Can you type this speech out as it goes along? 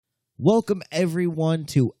Welcome everyone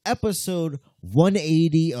to episode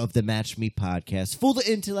 180 of the Match Me podcast. Full of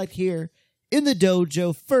intellect here in the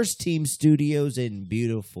dojo, First Team Studios in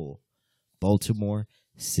beautiful Baltimore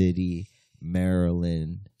City,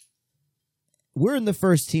 Maryland. We're in the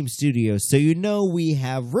First Team Studios, so you know we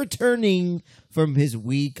have returning from his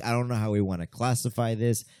week. I don't know how we want to classify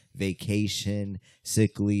this. Vacation,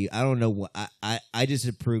 sick leave. I don't know what. I just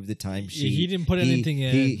approved the timesheet. He didn't put anything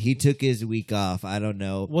in. He took his week off. I don't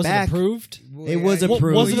know. Was it approved? It was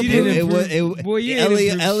approved. Was it approved?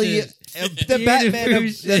 Elliot, the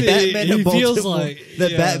Batman of Baltimore.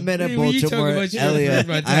 The Batman of Baltimore. Elliot,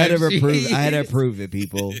 I had to approve it,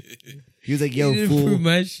 people. He was like, "Yo, fool!"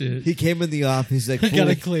 My shit. He came in the office like, I got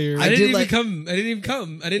it clear. I didn't even come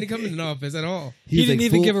in the office at all. He didn't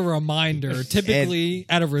even give a reminder. Typically,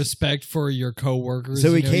 out of respect for your coworkers,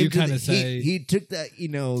 so he came. You kind of say he took that. You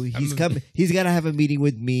know, he's coming. He's got to have a meeting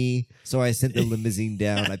with me. So I sent the limousine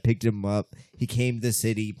down. I picked him up. He came to the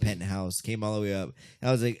city penthouse. Came all the way up.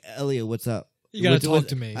 I was like, "Elliot, what's up? You gotta talk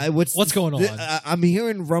to me. What's going on?" I'm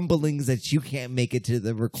hearing rumblings that you can't make it to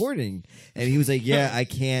the recording. And he was like, "Yeah, I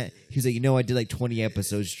can't." He was like, I did like 20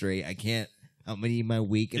 episodes straight. I can't. I'm gonna need my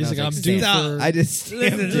week. And he's I was I'm due for... I just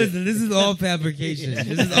listen. This is all fabrication. This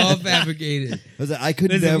is all fabricated. I was like, I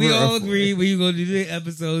could never. We all agree we're gonna do the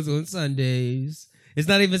episodes on Sundays. It's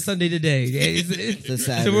not even Sunday today. It's a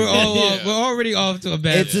Saturday. So we're already off to a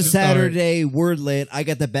bad. It's a Saturday. We're lit. I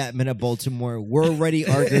got the Batman of Baltimore. We're already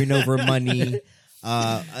arguing over money.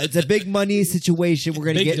 It's a big money situation. We're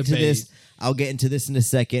gonna get into this. I'll get into this in a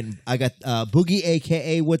second. I got Boogie,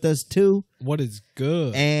 a.k.a. with us, too. What is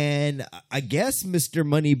good? And I guess Mr.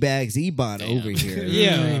 Moneybags Ebot over here.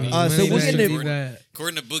 Yeah. So we're going to...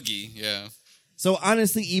 According to Boogie, yeah. So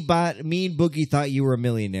honestly, Ebot, me and Boogie thought you were a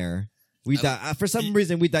millionaire. We thought, for some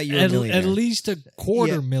reason, we thought you were a millionaire. At least a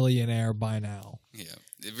quarter millionaire by now. Yeah.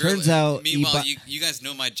 Turns out, meanwhile, you guys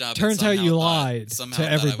know my job. Turns out you lied to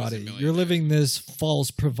everybody. You're living this false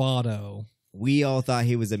bravado. We all thought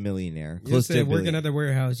he was a millionaire. Close to working at the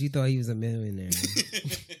warehouse. You thought he was a millionaire.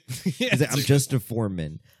 He's like, I'm just a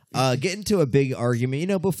foreman. Get into a big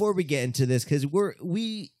argument. Before we get into this, because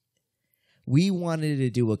we wanted to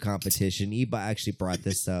do a competition. Eba actually brought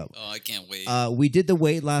this up. Oh, I can't wait. We did the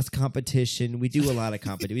weight loss competition. We do a lot of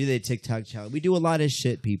competition. We did a TikTok challenge. We do a lot of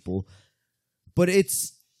shit, people. But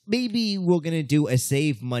maybe we're going to do a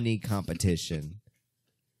save money competition.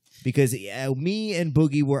 Because me and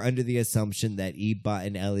Boogie were under the assumption that Ebot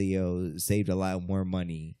and Elio saved a lot more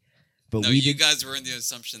money. But you guys were in the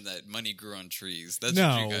assumption that money grew on trees. That's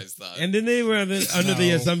what you guys thought. And then they were under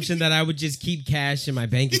the assumption that I would just keep cash in my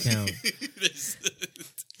bank account.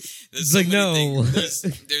 There's like, no.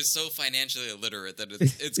 They're so financially illiterate that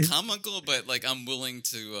it's comical, but like I'm willing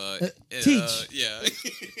to teach,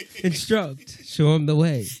 instruct, show them the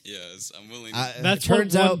way. Yes, I'm willing. That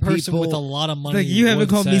turns out person with a lot of money. Like you haven't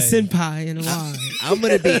called me senpai in a while. I'm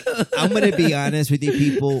gonna be honest with you,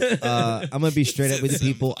 people. I'm gonna be straight up with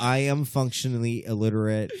you, people. I am functionally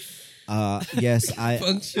illiterate. Yes,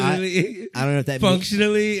 functionally. I don't know if that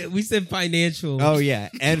functionally. We said financial. Oh yeah,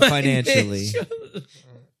 and financially.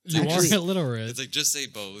 You are illiterate. It's like just say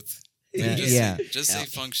both. Just say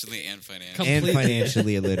functionally and financially. And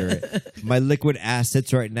financially illiterate. My liquid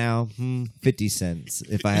assets right now, 50 cents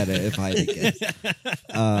if I had to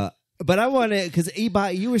guess. But I want to, because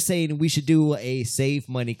Ebot, you were saying we should do a save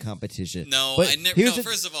money competition. No, I never. No,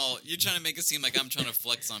 first of all, you're trying to make it seem like I'm trying to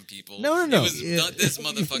flex on people. No. It was not this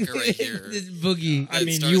motherfucker right here. This Boogie. I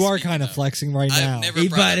mean, you are kind of flexing right now.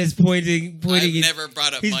 Ebot is pointing. I've never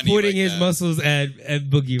brought up money. He's pointing his muscles at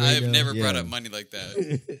Boogie right now. I've never brought up money like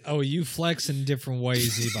that. Oh, you flex in different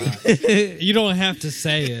ways, Ebot. You don't have to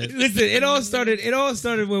say it. Listen, it all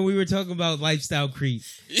started when we were talking about lifestyle creep,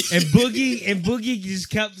 and Boogie just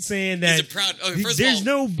kept saying that. He's a proud. There's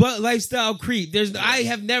no lifestyle creep. I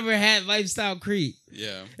have never had lifestyle creep.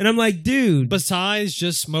 Yeah, and I'm like, dude. Besides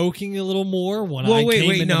just smoking a little more when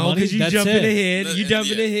because you jumping ahead. You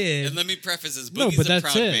jumping ahead. And let me preface this: Boogie's a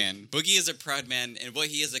proud man. Boogie is a proud man, and what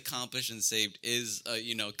he has accomplished and saved is,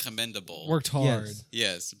 commendable. Worked hard.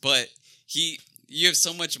 Yes, but you have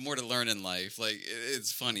so much more to learn in life. Like,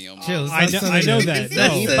 it's funny. Almost. Chill, I know that. No,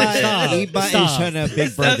 Ebot is trying to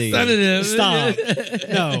big brother you. Stop.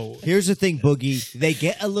 No. Here's the thing, Boogie. They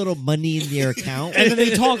get a little money in their account. And then they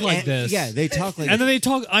talk like this. Yeah, they talk like this. And then they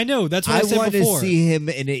talk. I know. That's what I said before. I want to see him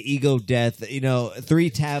in an ego death, 3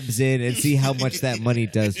 tabs in and see how much that money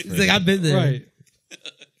does for him. Like, I've been there. Right.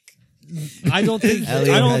 I don't think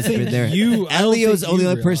been there. Elio's the only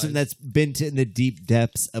realize. person that's been in the deep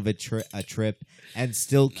depths of a trip and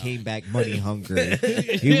still came back money hungry.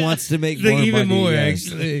 He wants to make more even money. more, yes.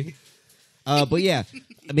 actually. But yeah,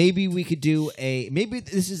 maybe we could do maybe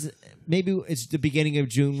it's the beginning of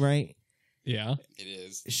June, right? Yeah. It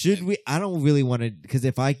is. Should we? I don't really want to, because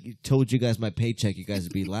if I told you guys my paycheck, you guys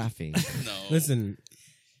would be laughing. No. Listen,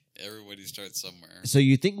 everybody starts somewhere. So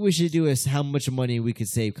you think we should do how much money we could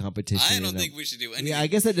save competition? I don't think we should do anything. Yeah, I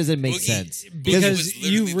guess that doesn't make sense. Because was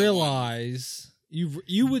literally you the realize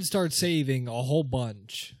you would start saving a whole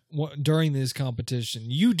bunch during this competition.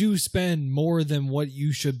 You do spend more than what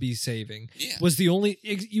you should be saving. Yeah. Was the only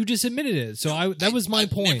you just admitted it. So that was my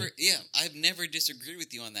point. I've never disagreed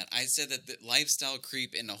with you on that. I said that the lifestyle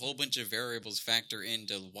creep and a whole bunch of variables factor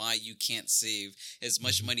into why you can't save as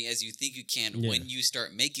much money as you think you can when you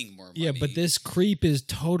start making more money. Yeah, but this creep is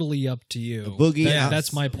totally up to you. Boogie,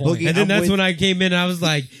 that's my point. Boogie, and then that's when I came in and I was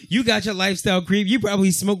like, you got your lifestyle creep. You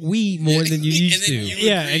probably smoke weed more than you used to.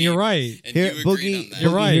 And you're right. And Here, you agreed on Boogie, that.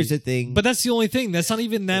 You're right. Here's the thing. But that's the only thing. That's not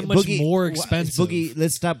even that much Boogie, more expensive. Boogie,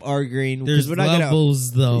 let's stop arguing. There's we're not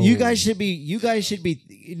levels, though. You guys should be.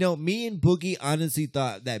 Me and Boogie honestly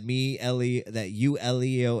thought that you,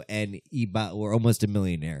 Elio, and Ebot were almost a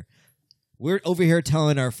millionaire. We're over here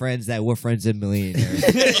telling our friends that we're friends of millionaires,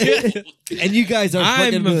 and you guys are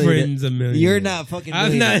fucking I'm a millionaires. friends of millionaires. You're not fucking.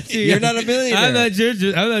 I'm Millionaires. not. You're not a millionaire. I'm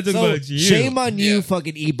not talking So, about you. shame on you, Yeah.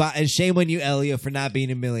 fucking Ebot, and shame on you, Elio, for not being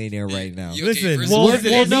a millionaire right now. You- Listen, first Well, of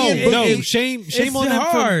all, well, no, Boogie- no. Shame it's on them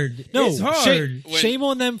hard. for It's hard. Shame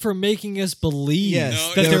on them for making us believe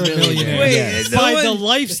Yes, that they're they're a millionaire. Wait, Yes. no by one- the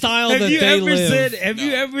lifestyle Have that you they ever live. said? Have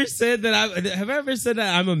you No. ever said that? Have I ever said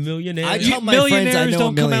that I'm a millionaire? I tell my friends I Millionaires know a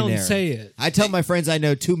don't come out and millionaire. say it. I tell my friends I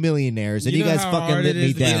know 2 millionaires, and you, know guys how fucking hard let it me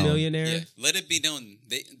is to be a down. millionaire. Yeah, let it be known.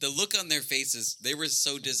 The look on their faces, they were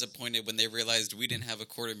so disappointed when they realized we didn't have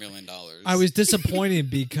 $250,000. I was disappointed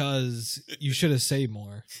because you should have saved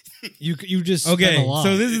more. You just spent Okay, a lot.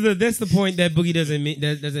 so that's the point that Boogie doesn't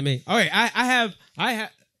make. All right, I have.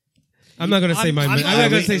 I'm not gonna say my. I'm not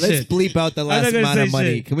gonna say Let's shit. bleep out the last not gonna amount of say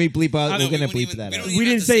money. shit. Can we bleep out? No, We're gonna we bleep that out. don't even We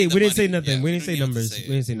didn't have to say. the We didn't say money. nothing. Yeah, we didn't say even have to numbers. say it.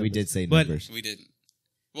 We didn't say numbers. We did say But- numbers. We didn't.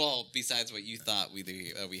 Well, besides what you thought we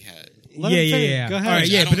had. Let him finish. Go ahead. All right,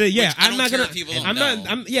 yeah, I don't- but which I I'm don't not care gonna. if people don't I'm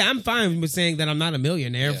not. know. I'm fine with saying that I'm not a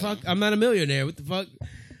millionaire. Yeah. Fuck, I'm not a millionaire. What the fuck?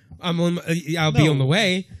 I'll be on the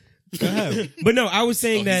way. Go ahead. But no, I was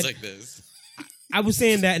saying Oh, that. he's like this. I was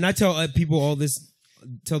saying that, and I tell people all this.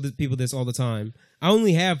 Tell the people this all the time. I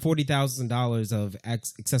only have $40,000 of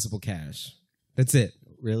accessible cash. That's it.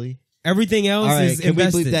 Really? Everything else All right. is Can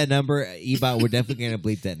invested. we bleep that number, Ebot? We're definitely gonna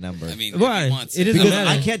bleep that number. I mean, Why? if he wants It doesn't because matter.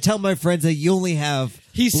 I can't tell my friends that you only have.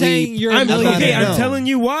 He's bleep. saying you're a I'm millionaire. okay. No. I'm telling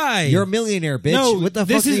you why. You're a millionaire, bitch. No, what the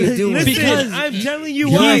this fuck are is- you doing? Listen, Because- I'm telling you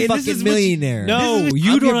You're why. a and this fucking is what millionaire. No, This is-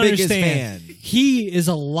 you I'm don't your biggest understand. fan. He is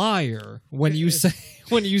a liar when you say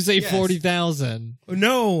Yes. 40,000.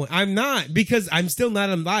 No, I'm not, because I'm still not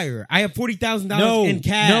a liar. I have $40,000 No, in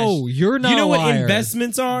cash. no, you're not You know a what liar.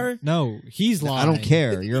 investments are? No, he's lying. I don't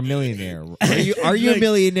care. You're a millionaire. Are you a Like,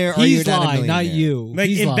 millionaire? Or He's you're not a lying, not millionaire? you. Like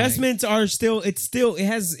he's lying. investments are still. It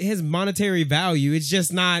has monetary value. It's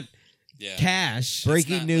just not Yeah. cash.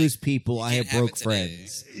 Breaking not news, like people. you I have can't have broke it today.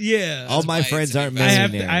 friends. Yeah, All my why friends it's an aren't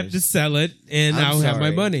investment. millionaires. I have to sell it, and I'm I'll have my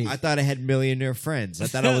sorry. money. I thought I had millionaire friends. I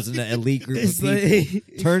thought I was in an elite group of It's people.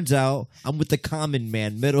 like- Turns out I'm with the common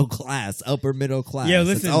man, middle class, upper middle class. Yeah,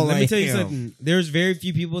 That's listen. all Let I me tell you am. something. There's very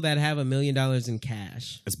few people that have $1 million in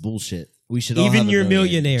cash. That's bullshit. We should all Even have a your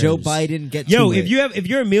million. millionaires. Joe Biden, get Yo, to if it. if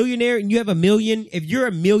you're a millionaire and you have $1 million, if you're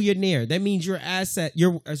a millionaire, that means your asset,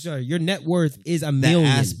 your net worth is $1 that million.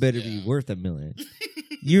 ass better be Yeah. worth $1 million.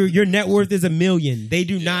 Your net worth is $1 million. They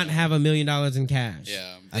do not have $1 million in cash.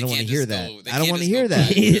 Yeah. I don't want to want hear that. I don't want to hear that.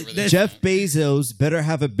 That's- Jeff Bezos better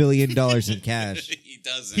have $1 billion in cash. He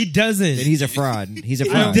doesn't. He doesn't. Then he's a fraud. He's a He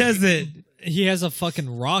fraud. doesn't. He has a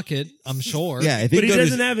fucking rocket, I'm sure. Yeah, if But he goes-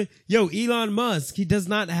 doesn't have it. Yo, Elon Musk, he does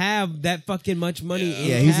not have that fucking much money in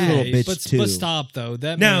Yeah, he's a little cash. bitch but, too. But stop though.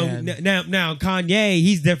 That Now, man. now, Kanye,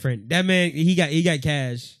 he's different. That man, he got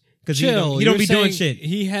cash because Chill. he don't you're be doing saying shit.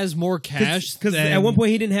 He has more cash Because than, at one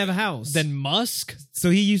point he didn't have a house. than Musk. So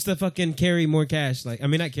he used to fucking carry more cash. Like, I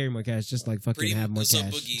mean, not carry more cash, just like fucking Pretty, have more so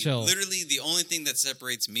cash. Boogie, Chill. literally the only thing that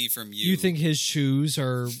separates me from you. You think his shoes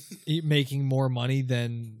are making more money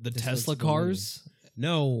than the Tesla cars?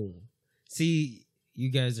 No, see, you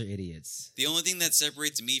guys are idiots. the only thing that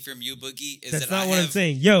separates me from you, Boogie, is That's that not I what have, I'm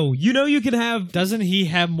saying. Yo, you know you can have Doesn't he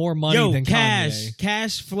have more money than cash, Kanye?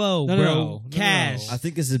 cash flow, No, bro, no, cash. I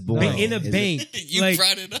think this is boring. in a Is it? bank. You like,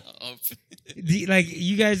 brought it up. like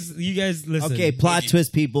you guys listen. Okay, plot Boogie.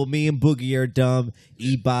 twist, people. Me and Boogie are dumb.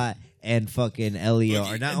 Ebot and fucking Elio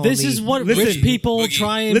are not This only. is what Listen, rich people Boogie,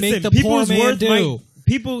 try and listen, make the poor people's man worth do.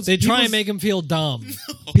 They try and make him feel dumb.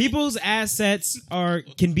 people's assets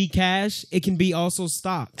can be cash. It can be also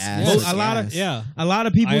stocks. Assets, A lot of yes. a lot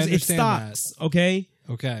of people's it's understand stocks. Okay,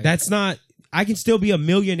 Okay. that's not. I can still be a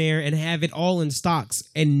millionaire and have it all in stocks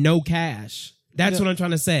and no cash. That's what I'm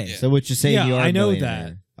trying to say. Yeah. So what you're saying? Yeah, you are I a know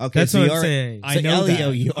millionaire. Okay, That's so what you I'm are, saying. I So know Elio,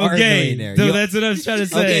 that. you are a Okay, millionaire. so You- that's what I was trying to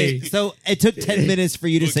say. Okay, so it took 10 minutes for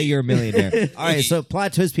you to say you're a millionaire. All right, so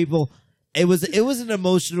plot twist, people. It was an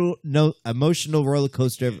emotional roller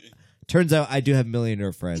coaster. Turns out I do have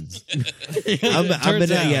millionaire friends. I'm Turns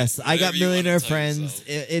gonna out. yes, I got Whatever you millionaire wanna tell friends.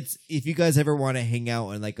 yourself. It's if you guys ever want to hang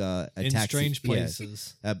out in like a in taxi, strange yeah,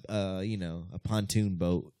 places. a pontoon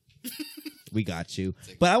boat. We got you.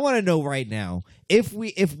 But I want to know right now if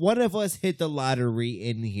one of us hit the lottery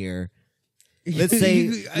in here. Let's say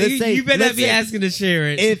you better not be asking to share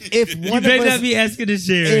it. if You one better of us not be asking to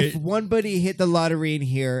share if it. one buddy hit the lottery in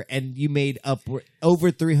here and you made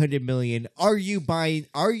over 300 million, are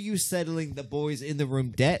you settling the boys in the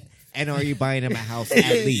room debt, and are you buying them a house at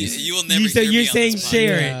least? You will never. So hear you're me on saying this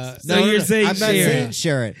share podcast. it. So you're saying I'm not share saying it.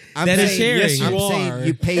 share it. I'm That is saying, sharing. Yes, you I'm are. saying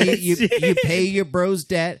you pay your bros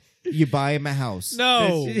debt, you buy him a house.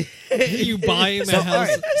 No, you buy him a So, house. all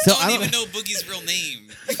right, so I don't I even know Boogie's real name.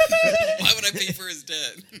 Why would I pay for his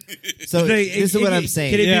debt? So Like, this is what I'm can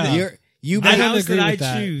saying. it be Yeah. You The I buy don't house agree that I with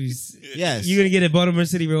that. choose. yes. You're gonna get a Baltimore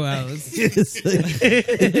City Row house.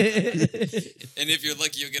 And if you're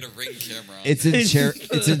lucky, you'll get a ring camera. On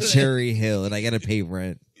It's in Cherry Hill, and I gotta pay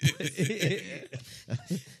rent.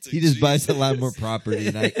 He just buys a lot more property,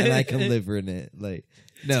 and I can live in it. Like,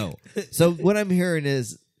 no. So what I'm hearing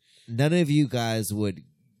is none of you guys would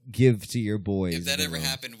give to your boys. If that in the ever room.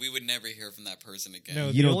 happened, we would never hear from that person again. No,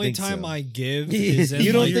 You the don't only think time so? I give is in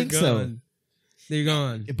You don't like, think so? Gone. They're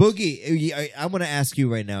gone. Boogie, I want to ask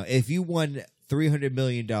you right now: if you won $300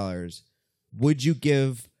 million, would you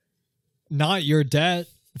give not your debt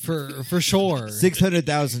for sure.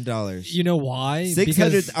 $600,000? You know why? 600.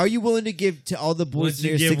 Because Are you willing to give to all the boys Once you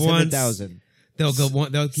near give 600,000? They'll go.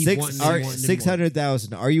 They'll keep wanting. Wanting more.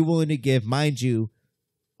 600,000. Are you willing to give, mind you,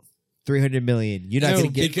 300 million? You're not No, going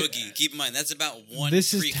to Big get. Boogie, keep in mind that's about one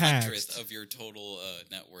This is 300th taxed. of your total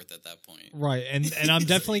net worth at that point. right, and I'm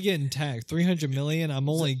definitely getting taxed. 300 million. I'm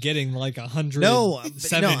only getting like 100. No,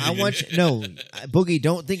 I want you, no, Boogie.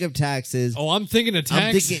 Don't think of taxes. Oh, I'm thinking of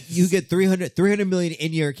I'm tax. thinking you get 300 million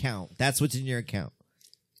in your account. That's what's in your account.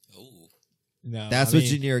 Oh, No, That's I what's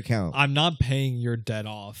mean, in your account. I'm not paying your debt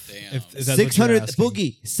off. Damn. If that's what you're 600 asking.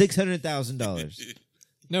 Boogie, $600,000.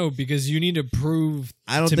 No, because you need to prove.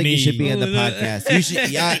 I don't to think me, you should be on the podcast. You should.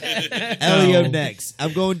 Yeah, Elio next.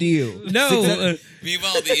 I'm going to you. No.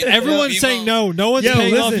 meanwhile, the Everyone's meanwhile- saying no. No one's Yo,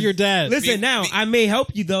 paying off listen, your debt. Listen, now Me- I may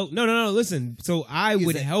help you though. No. Listen. So I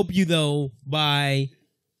would help you though by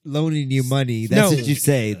Loaning you money. That's No. what you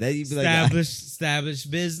say. That you'd be like, establish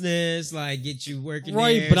business, like get you working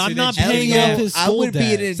Right, there, but so I'm that not you paying can- off his I school would be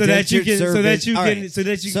debt. an so that you indentured can servant. All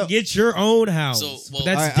right. can get your own house. So, well, But that's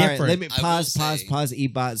all right, all right, different. let me I will pause, say-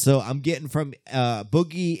 Ebot. So I'm getting from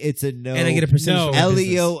Boogie, it's a no. and I get a percentage. No. of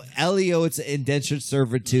business. Elio, it's an indentured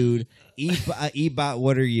servitude. Ebot,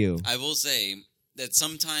 what are you? I will say that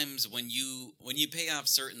sometimes when you pay off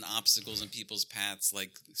certain obstacles in people's paths,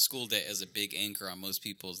 like school debt is a big anchor on most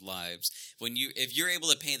people's lives. If you're able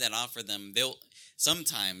to pay that off for them, they'll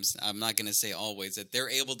sometimes, I'm not going to say always, that they're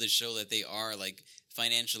able to show that they are like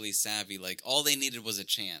financially savvy. Like all they needed was a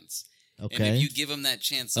chance. And Okay. if you give them that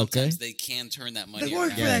chance, sometimes they can turn that money They work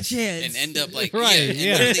around for that chance. and end up like Right, and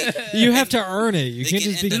yeah. literally- You have to earn it. You They can't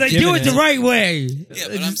can just be end up- Like, given do it the right way. Yeah,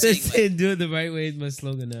 but I'm saying, do it the right way is my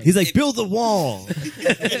slogan now. He's like, build the wall.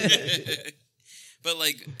 But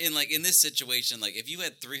in this situation, like if you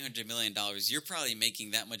had $300 million, you're probably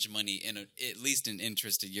making that much money in at least in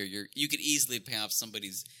interest a year. You could easily pay off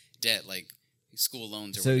somebody's debt, like school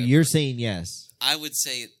loans or So whatever. you're saying yes. I would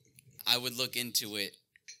say I would look into it.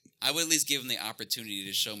 I would at least give them the opportunity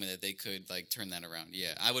to show me that they could like turn that around. Yeah,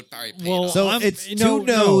 I would probably pay Well, it off. So I'm, it's you two know,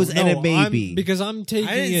 no's and a I'm- maybe. because I'm taking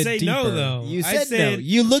I didn't it say deeper. no though. You I said no.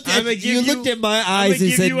 You looked at I'ma give you looked at my I'ma eyes and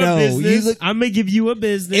give said you a no. business. You look I'm gonna give you a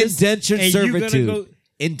business. indentured and you're gonna servitude. go-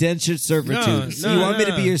 Indentured servitude. No, you want me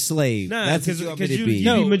to no. be your slave? Nah, That's what you want me to you, be. you'd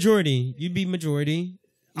No. be majority. You'd be majority.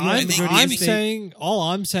 I'm giving- saying all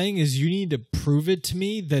I'm saying is you need to prove it to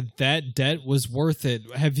me that debt was worth it.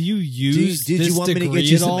 Have you used Did this you want me to degree get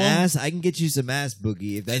you at some all? ass? I can get you some ass,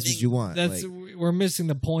 Boogie, if that's think what you want. That's Like, we're missing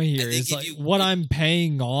the point here. I think It's if like you- what I'm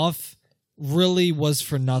paying off really was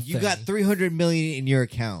for nothing. you got $300 million in your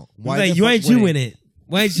account. Why Like, the you fuck ain't would doing it.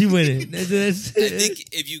 Why'd you win it? That's- I think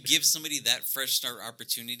if you give somebody that fresh start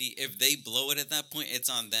opportunity, if they blow it at that point, it's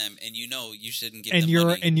on them, and you shouldn't give And them you're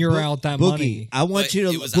money. and you're out that Boogie, money. I want But you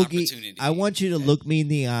to it was Boogie, opportunity. I want you to look me in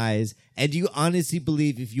the eyes, and you honestly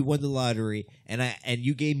believe if you won the lottery and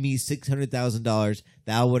you gave me $600,000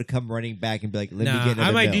 that I would come running back and be like, let me Nah, get another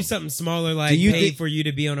I might bill. do something smaller, like you pay think- for you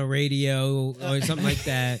to be on a radio or something like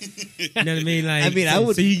that. You know what I mean? Like, I mean, I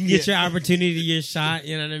would- so you can get your opportunity, your shot.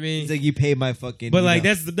 You know what I mean? It's like you pay my fucking. But you like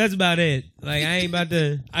know, that's about it. Like I ain't about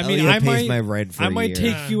to I mean, Elliot I pays might my rent for I a might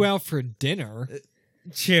year. take you out for dinner.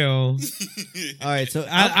 chill. All right, so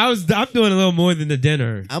I'm doing a little more than the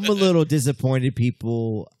dinner. I'm a little disappointed,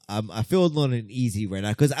 people. I feel a little uneasy right now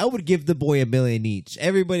because I would give the boy $1 million each.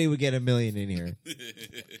 Everybody would get $1 million in here.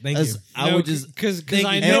 Thank you. I would just. because Thank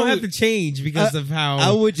I you. know They don't have to change because of how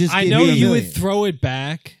I would just. I give know you $1 you would million. throw it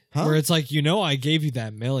back. Huh? Where it's like, I gave you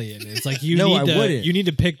that $1 million. It's like you No, I need to wouldn't. you need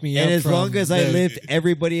to pick me up. And as from long as I the- lived,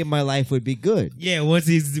 everybody in my life would be good. Yeah, once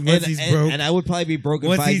he's And, broke. and I would probably be broke in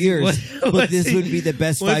Once 5 he's- years. once- But this once would he- be the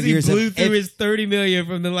best once 5 he years. blew of, through his $30 million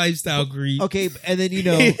from the lifestyle greed. okay, and then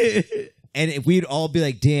and if we'd all be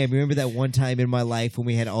like, "Damn, remember that one time in my life when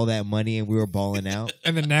we had all that money and we were balling out?"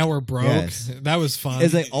 and then now we're broke. Yes. That was fun.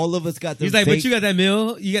 It's like all of us got the. He's like, fake, but you got that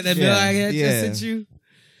meal? You got that meal Yeah, I had yeah. just sent you?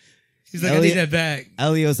 He's like, Elliot- I need that back.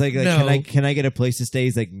 Elio's like, No. can I get a place to stay?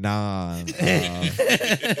 He's like, nah.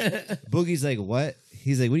 Boogie's like, what?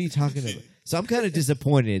 He's like, what are you talking about? So I'm kind of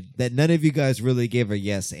disappointed that none of you guys really gave a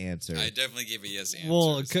yes answer. I definitely gave a yes answer.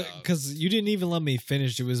 well, so- because you didn't even let me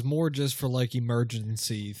finish. It was more just for like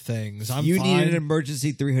emergency things. I'm you fine. need an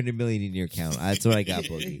emergency $300 million in your account. That's what I got,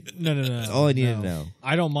 Boogie. No. That's all I need to no. know.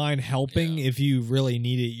 I don't mind helping if you really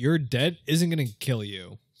need it. Your debt isn't going to kill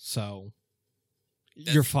you, so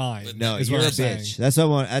you're fine. but No, is you're what a I'm saying. bitch. That's what I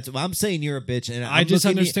want. That's what I'm saying. You're a bitch, and I I'm just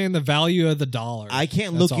looking at- understand the value of the dollar. I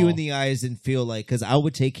can't That's look you in all. the eyes and feel like because I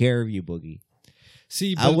would take care of you, Boogie.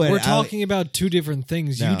 See, I but would- we're I- talking about two different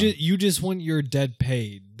things. No. You just want your debt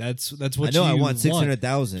paid. That's what I know you I want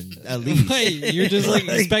 $600,000 at least. Wait, you're just like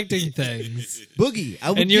expecting things, Boogie, I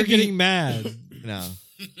would and you're give you- getting mad. no.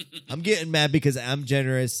 I'm getting mad because I'm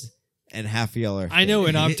generous and half of y'all are. I know, fake.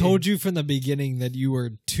 and I've told you from the beginning that you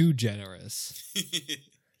were too generous.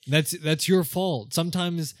 That's your fault.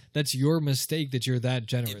 Sometimes that's your mistake that you're that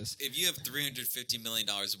generous. if you have $350 million,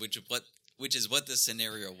 which is what the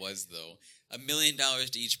scenario was, though, $1 million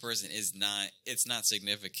to each person is not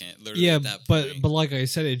significant. Literally, Yeah, at that but point. like I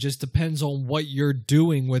said, it just depends on what you're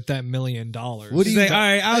doing with that $1 million. What do He's you- like, all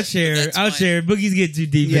right, I'll share. That's I'll fine. share. Boogie's get too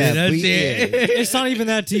deep Yeah, in it. I'll but- share. It's not even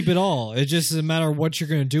that deep at all. It just is a matter of what you're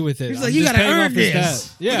going to do with it. He's I'm like, you just gotta paying earn off his this.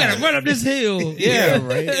 debt. You Yeah. gotta run up this hill. Yeah.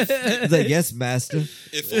 right. It's like, yes, master.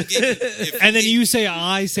 if we'll give, And then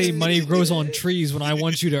I say money grows on trees when I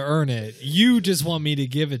want you to earn it. You just want me to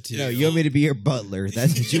give it to you. No, you want me to be your butler.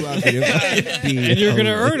 That's what you want me to be. And you're going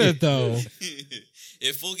to only. earn it, though.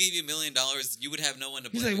 if Fool gave you $1 million, you would have no one to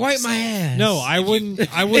He's blame. like, wipe my yourself. ass. No, I wouldn't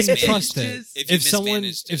trust it. If you If someone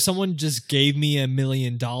mismanaged it. if someone just gave me $1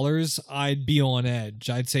 million, I'd be on edge.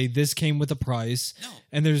 I'd say this came with a price. No.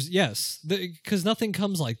 And there's because nothing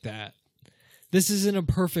comes like that. This isn't a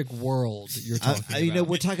perfect world you're talking about. You know,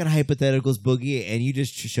 we're talking hypotheticals, Boogie, and you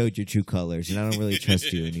just showed your true colors, and I don't really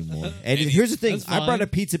trust you anymore. And here's the thing: That's I brought fine. a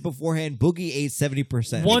pizza beforehand. Boogie ate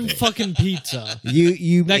 70%. One fucking pizza.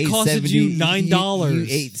 You That ate costed 70, you $9. You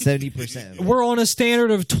ate 70%. We're on a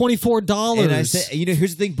standard of $24. And I said,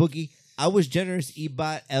 here's the thing, Boogie. I was generous.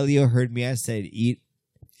 Ebot Elio heard me. I said, eat.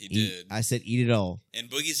 He Eat. did. I said, eat it all. And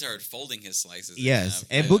Boogie started folding his slices. in Yes, half.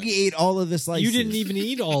 and Yeah. Boogie ate all of the slices. you didn't even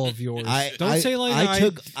eat all of yours. Don't I say like I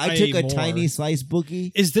took I took ate a more. tiny slice,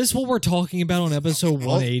 Boogie. Is this what we're talking about on episode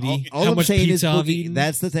 180? All How I'm much saying pizza is, I've Boogie, eaten?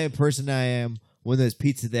 that's the type of person I am. When there's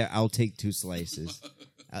pizza there, I'll take 2 slices,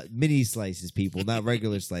 mini slices, people, not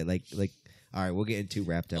regular slice. Like. All right, we're getting too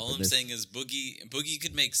wrapped up. All in I'm this. saying is Boogie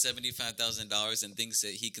could make $75,000 and thinks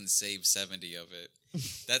that he can save 70 of it.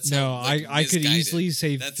 That's No, how, like, I could misguided. easily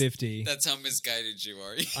save That's- 50. That's how misguided you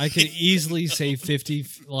are. I could easily say 50,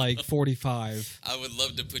 like 45. I would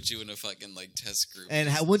love to put you in a fucking like test group. And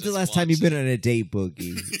when's the Just last time watch you've been it. on a date,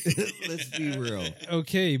 Boogie? Let's be real.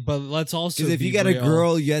 Okay, but let's also Because if be you got real. a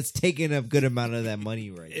girl, that's taking a good amount of that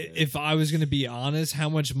money right there. If I was going to be honest, how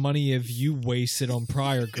much money have you wasted on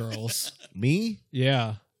prior girls? Me?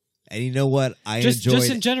 Yeah, And you know what? I just enjoyed.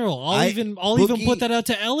 in general. I'll even Boogie- put that out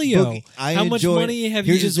to Elio. Boogie, I how much enjoyed- money have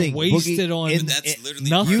you here's the just thing, wasted Boogie, on? in- That's literally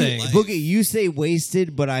nothing. part of You, life. Boogie, you say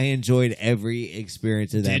wasted, but I enjoyed every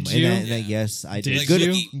experience of that. Did you? And yes, I did. Did good,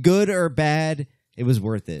 you? good or bad, It was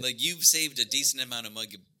worth it. Like, you've saved a decent amount of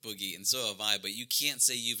Muggy Boogie, and so have I, but you can't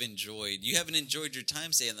say you haven't enjoyed your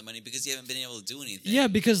time saving the money because you haven't been able to do anything. Yeah,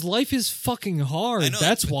 because life is fucking hard. I know,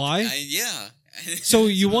 That's but why. Yeah. So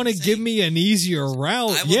you That's what want to I'm give saying. me an easier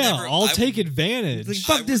route? I will Yeah, never- I'll I take will- advantage. Like,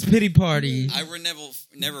 fuck this pity party. I would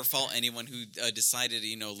never fault anyone who decided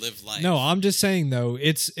to, live life. No, I'm just saying though,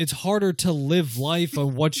 it's harder to live life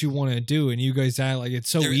of what you want to do, and you guys act like it's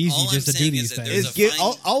so There- easy all I'm just to do saying these is that things. there's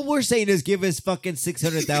a all we're saying is give us fucking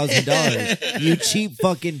 $600,000. You cheap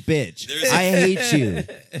fucking bitch. There's- I hate you.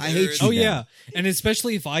 I hate There's- you. Oh now. yeah, and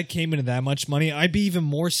especially if I came into that much money, I'd be even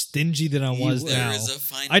more stingy than I was would. now. There is a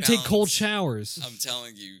fine I take cold balance. showers. I'm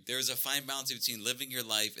telling you, there's a fine balance between living your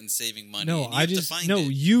life and saving money. No, and you I have to just find no.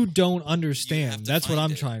 it. You don't You have understand. to That's what find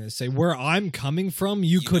I'm it. trying to say. Where I'm coming from,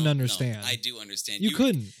 you couldn't don't- no, understand. I do understand. You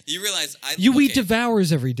couldn't. You realize You eat okay,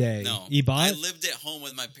 devours every day. No, I Ebot. lived at home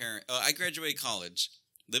with my parents. I graduated college.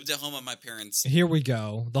 Lived at home with my parents. Here we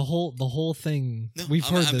go. The whole thing. No, We've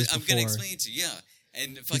heard I'm this I'm before. gonna explain it to you. Yeah,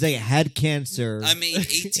 and He's fucking, like, had cancer. I made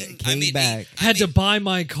 18. I Came made back. Had to buy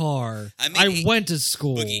my car. I made I eight- went to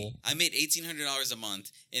school. Boogie. I made $1,800 a month,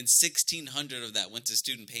 and $1,600 of that went to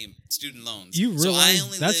student loans. You So I realize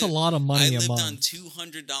only that's a lived- lot of money I a lived month. on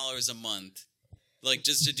 $200 a month, like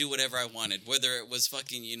just to do whatever I wanted, whether it was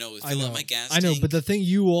fucking I fill know. up my gas. I know, tank. but the thing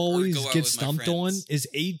you always go out get with my stumped on friends. is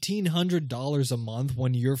 $1,800 a month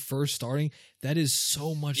when you're first starting. That is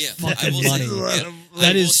so much Yeah, I fucking will money. say, yeah, I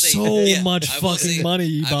That will is say- so yeah, much I will fucking say-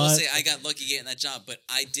 money, I will Ebot. say I got lucky getting that job, but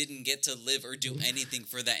I didn't get to live or do anything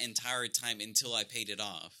for that entire time until I paid it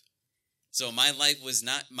off. So my life was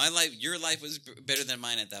not my life. Your life was better than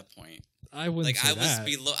mine at that point. I wouldn't Like say I was that.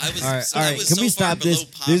 below. I was. all right, so, all I right. was Can so we far stop this?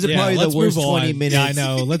 below These are poverty. Yeah, probably let's the worst move 20 on. minutes Yeah, I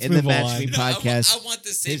know. Let's in the move Match on. Me No, I podcast. want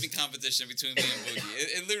this saving competition between me and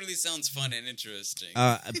Boogie. It literally sounds fun and interesting.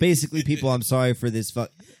 Basically, people, I'm sorry for this.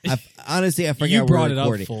 Honestly, I forgot You we're brought it up,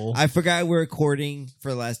 recording. fool. I forgot we're recording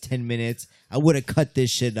for the last 10 minutes. I would have cut this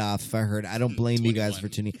shit off if I heard. I don't blame you guys for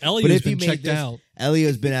tuning. Elio's but if been you made checked this, out.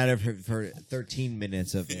 Elio's been out of it for 13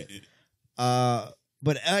 minutes of it.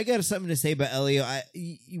 But I got something to say about Elio.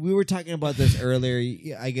 We were talking about this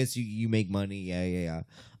earlier. I guess you make money. Yeah.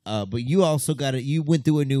 But you also got it. You went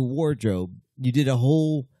through a new wardrobe. You did a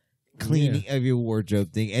whole cleaning of your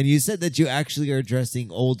wardrobe thing, and you said that you actually are dressing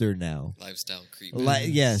older now. Lifestyle creep.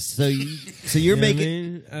 Yes. So you're You know what I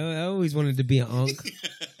making. mean? I always wanted to be an unk.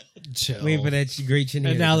 Chill. Waiting for that great chin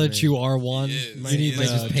hair And to now come that in. you are one, Yeah, you might- need might to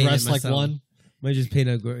just paint it dress like myself. one. Might just paint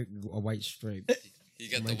a white stripe. You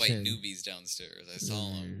got My the white chin. newbies downstairs. I saw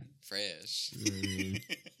them fresh.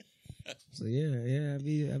 So yeah, I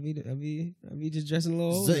be just dressing a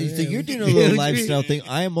little. So, older, so yeah. you're doing a little lifestyle thing.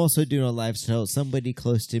 I am also doing a lifestyle. Somebody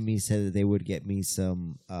close to me said that they would get me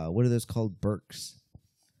some. What are those called? Birks.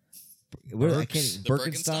 What, I can't. The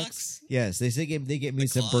Birkenstocks? Yes, they say they get me The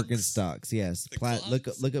some clogs? Birkenstocks. Yes, The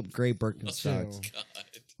clogs? look up gray Birkenstocks.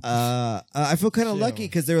 God. I feel kind of Chill. lucky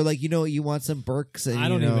because they were like, you want some Birks, and I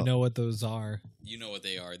don't you even know what those are. You know what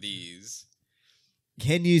they are, these.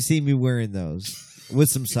 Can you see me wearing those with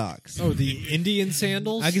some socks? Oh, the Indian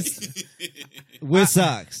sandals. I can. With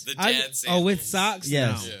socks. The I, dad oh, with sandals. socks.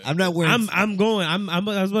 Yes, Yeah. I'm not wearing. I'm going. I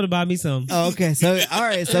was about to buy me some. Oh, okay. So all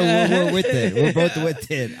right. So we're with it. We're both with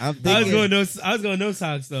it. I'm thinking. I was going no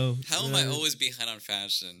socks though. How am I always behind on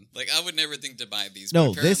fashion? Like, I would never think to buy these.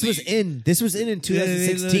 No, but this was apparently- in. This was in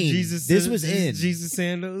 2016. Jesus, this was in. Jesus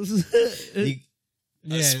sandals. You-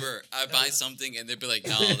 I Yeah. swear, I buy something and they'd be like,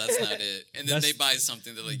 "No, that's not it." And then That's- they buy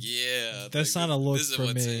something, they're like, "Yeah, That's like, not a look this is for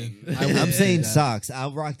what's me. in." I'm saying Yeah. socks.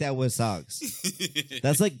 I'll rock that with socks.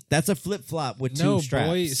 That's a flip flop with two No, straps.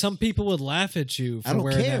 boy. Some people would laugh at you for I don't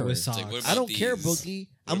wearing care. that with It's socks. like, what I don't about care, these? Boogie.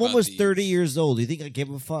 What I'm about almost these? 30 years old. You think I give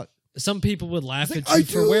a fuck? Some people would laugh It's at you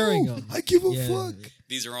for wearing them. I give a Yeah. fuck.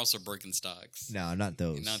 These are also Birkenstocks. No, not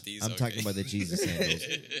those. Not these, I'm okay. talking about the Jesus sandals.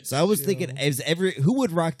 So I was thinking, who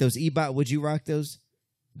would rock those? Ebot, would you rock those?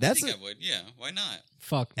 I That's think I would. Yeah, why not?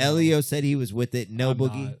 Fuck. no. Elio said he was with it. No, I'm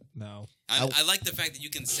Boogie. not. No. I like the fact that you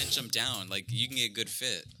can cinch them down. Like, you can get a good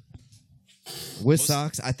fit. With Most-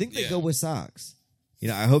 socks? I think they yeah. go with socks.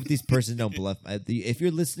 I hope these persons don't bluff. If you're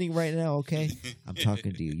listening right now, okay, I'm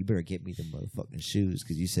talking to you. You better get me the motherfucking shoes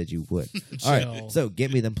because you said you would. All right, Chill. so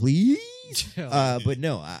get me them, please. Chill. But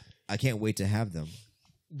no, I can't wait to have them.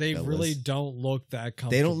 They fellas. really don't look that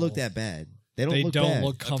comfortable. They don't look that bad. They don't They look don't bad.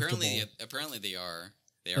 look comfortable. Apparently they are.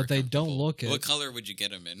 But they don't comfortable. look it. What color would you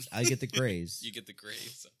get them in? I get the grays. You get the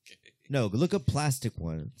grays. Okay. No, look up plastic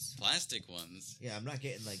ones. Plastic ones. Yeah, I'm not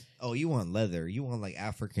getting like. Oh, you want leather? You want like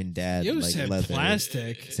African dad? You like said leather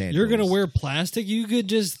plastic. sandals. You're gonna wear plastic. You could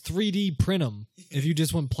just 3D print them if you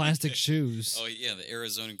just want plastic shoes. Oh yeah, the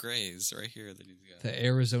Arizona Grays right here that he's got. The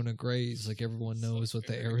Arizona Grays, like everyone knows what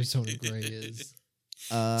the Arizona Gray is.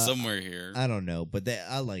 Somewhere here. I don't know, but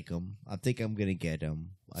I like them. I think I'm gonna get them.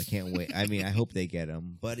 I can't wait. I mean, I hope they get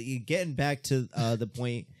them. But getting back to the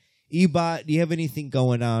point, Ebot, do you have anything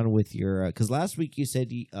going on with your? Because last week you said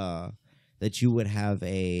that you would have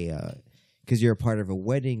a because you're a part of a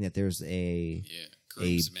wedding that there's a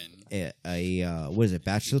groomsmen. What is it?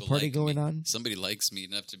 Bachelor People party like going me. on? Somebody likes me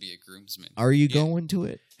enough to be a groomsman. Are you Yeah. going to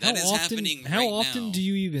it? That is happening How right often now. do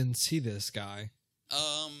you even see this guy?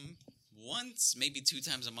 Once, maybe 2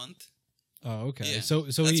 times a month. Oh, okay. Yeah, so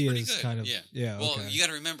that's he pretty is good. kind of Yeah. Well, okay. you got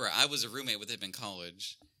to remember, I was a roommate with him in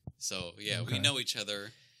college, so yeah, Okay. we know each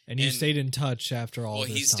other. and you and- stayed in touch after all Well,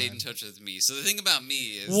 this he stayed time. in touch with me. So the thing about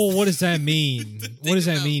me is, Well, what does that mean? What does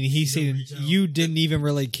that about- mean? He stayed. You didn't even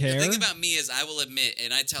really the care. thing about me is, I will admit,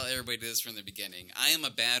 and I tell everybody this from the beginning, I am a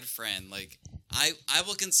bad friend. Like, I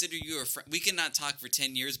will consider you a friend. We cannot talk for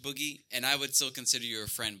 10 years, Boogie, and I would still consider you a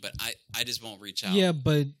friend, but I just won't reach out. Yeah,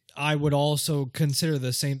 but I would also consider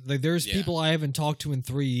the same. Like, there's Yeah. people I haven't talked to in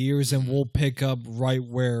 3 years, and we'll pick up right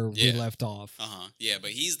where we Yeah. left off. Yeah,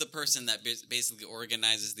 but he's the person that basically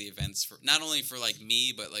organizes the events for not only for like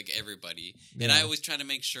me, but like everybody. And Yeah. I always try to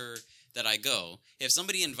make sure that I go. If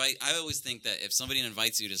somebody I always think that if somebody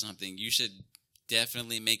invites you to something, you should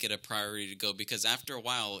definitely make it a priority to go, because after a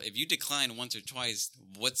while, if you decline once or twice,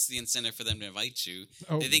 what's the incentive for them to invite you?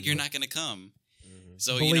 Oh, They think you're not going to come.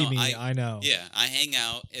 So Believe you know, me, I know. yeah, I hang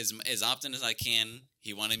out as often as I can.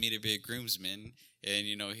 He wanted me to be a groomsman, and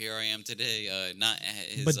you know, here I am today. Not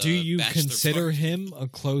his. But do you bachelor consider party. him a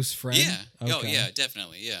close friend? Yeah. Oh, Okay. yeah.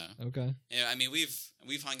 Definitely. Yeah. Okay. Yeah. I mean,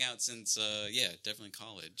 we've hung out since definitely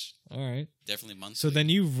college. All right. Definitely monthly. So then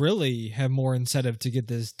you really have more incentive to get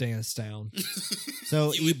this dance down.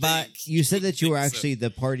 So You would Ebot, think. you said that you were Think so. actually the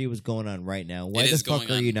party was going on right now. Why It the is fuck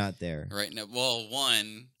going are on. you not there? right now. Well,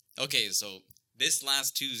 okay. So this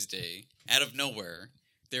last Tuesday, out of nowhere,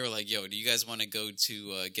 they were like, "Yo, do you guys want to go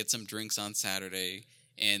to get some drinks on Saturday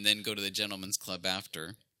and then go to the gentleman's club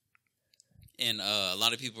after?" And a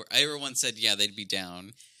lot of people, everyone said, yeah, they'd be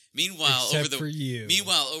down. Meanwhile, Except for you.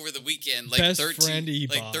 Over the weekend, like Best friend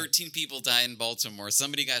 13 people died in Baltimore.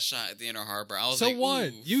 Somebody got shot at the Inner Harbor. I was So like, what?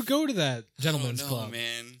 ooh. You go to that gentleman's Oh, no, club.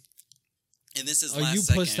 man. And this is Are last you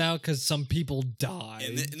second. pushed out because some people died?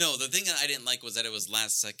 And no, the thing that I didn't like was that it was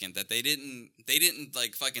last second. That they didn't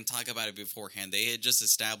like fucking talk about it beforehand. They had just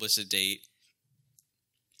established a date.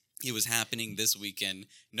 It was happening this weekend.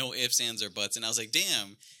 No ifs, ands, or buts. And I was like,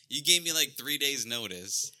 damn, you gave me like 3 days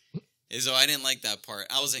notice. And so I didn't like that part.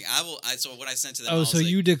 I was like, so what I sent to them. I Oh, was so like,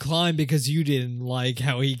 you declined because you didn't like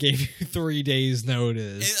how he gave you 3 days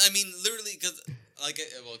notice. I mean, literally, because like,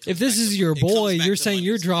 well, it If comes this back is to- your it comes boy, back you're to saying money,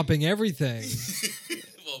 you're too. dropping everything.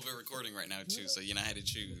 Well, we're recording right now too, so you know I had to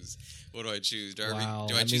choose. What do I choose? Do Wow.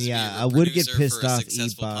 I I choose mean, to be yeah, a I would get producer pissed for a off,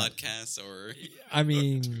 successful Ebot. podcast, or I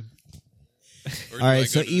mean, or do All I right, go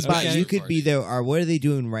so to this Ebot, Okay. you could party? be there. Or what are they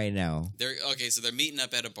doing right now? They're okay. So they're meeting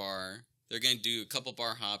up at a bar. They're going to do a couple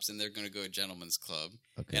bar hops, and they're going to go to a gentleman's club.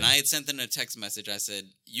 Okay. And I had sent them a text message. I said,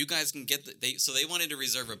 "You guys can get so they wanted to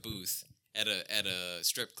reserve a booth at a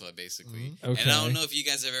strip club, basically. Okay. And I don't know if you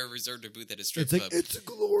guys have ever reserved a booth at a strip it's like club, it's a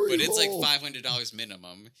glory but it's like hole. $500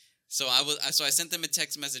 minimum. So I sent them a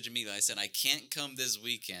text message immediately. I said, I can't come this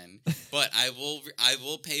weekend, but I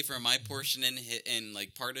will pay for my portion and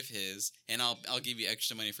like part of his, and I'll give you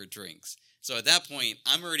extra money for drinks. So at that point,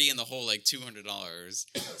 I'm already in the hole like $200.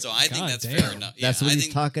 So I think God that's damn. fair enough. That's Yeah, what I he's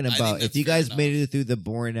think- talking I think about. If that's you fair guys enough. made it through the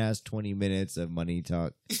boring ass 20 minutes of money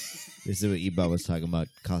talk, this is what Ebot was talking about: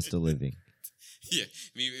 cost of living. Yeah,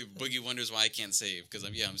 Boogie wonders why I can't save because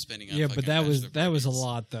I'm spending on yeah, but fucking that was bachelor a parties.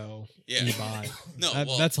 lot though. Yeah. Ebot. No,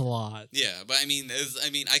 well- that's a lot. Yeah, but I mean,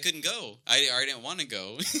 I couldn't go. I didn't want to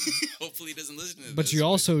go. Hopefully, he doesn't listen to this. But you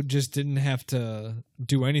also just didn't have to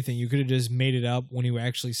do anything. You could have just made it up when you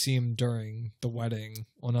actually see him during the wedding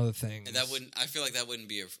on other things. And that wouldn't. I feel like that wouldn't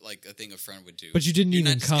be a thing a friend would do. But you didn't You're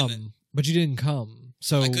even not just come. gonna- But you didn't come.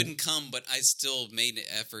 So I couldn't come, but I still made an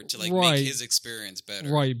effort to like Right. make his experience better.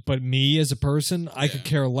 Right, but me as a person, I Yeah. could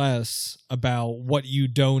care less about what you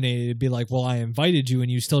donated. It'd be like, well, I invited you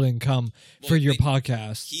and you still didn't come for Well, your he-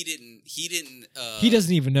 podcast. He didn't. He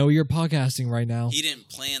doesn't even know you're podcasting right now. He didn't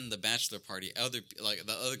plan the bachelor party. The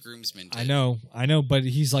other groomsmen did. I know, but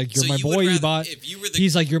he's like, you're So my you would boy, rather- Ebot. if you were the-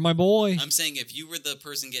 He's like, you're my boy. I'm saying if you were the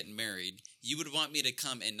person getting married, you would want me to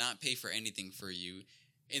come and not pay for anything for you,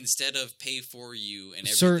 instead of pay for you and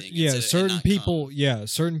everything.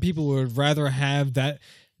 Certain people would rather have that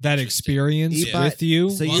experience Ebot, with you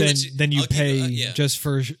so than you I'll pay give you- just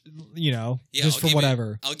for just for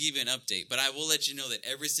whatever. I'll give you an update, but I will let you know that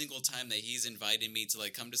every single time that he's invited me to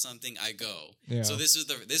like come to something, I go. Yeah. So this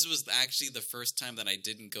was actually the first time that I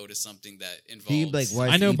didn't go to something that He involved. like, why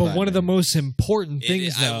I know, but one of the most important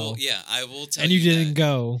things I though, will tell and you didn't that.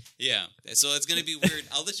 go. Yeah, so it's gonna be weird.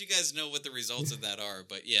 I'll let you guys know what the results of that are,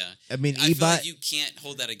 but yeah. I mean, I feel like Ebot. you can't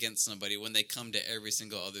hold that against somebody when they come to every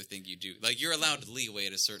single other thing you do. Like you're allowed leeway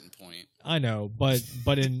at a certain point. I know, but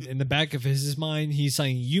in the back of his mind, he's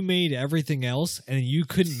saying you made everything else, and you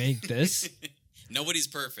couldn't make this. Nobody's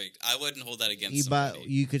perfect. I wouldn't hold that against Ebot, somebody.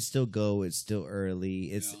 you could still go. It's still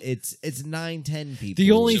early. It's Yeah. it's 9-10 people.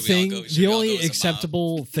 The only Should we all thing, go- should the we all only go as a mob?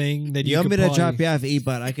 acceptable thing that You you want could me to probably, drop you off,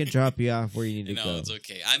 Ebot? I can drop you off where you need to No, go. it's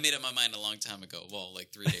okay. I made up my mind a long time ago. Well,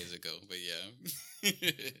 like 3 days ago, but yeah.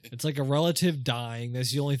 It's like a relative dying.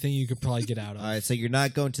 That's the only thing you could probably get out of. All right, so you're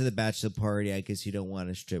not going to the bachelor party. I guess you don't want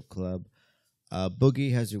a strip club.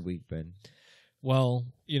 Boogie, how's your week been? Well,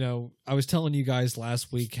 I was telling you guys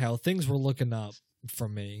last week how things were looking up for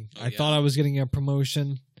me. Oh, I yeah. thought I was getting a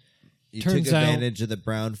promotion. You Turns took out- advantage of the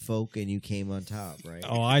brown folk and you came on top, right?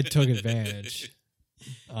 Oh, I took advantage.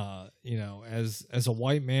 As a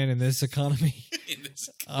white man in this economy, In this-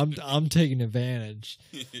 I'm taking advantage.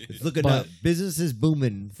 It's looking but- up. Business is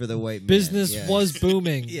booming for the white man. Business Yeah. was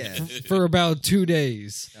booming Yeah. for about 2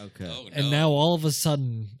 days. Okay. Oh, no. And now all of a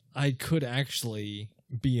sudden, I could actually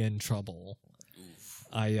be in trouble. Oof.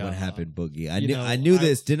 What happened, Boogie? I you knew know, I knew I-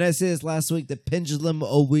 this. Didn't I say this last week? The pendulum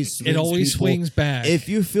always swings. It always people. swings back. If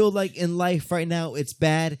you feel like in life right now it's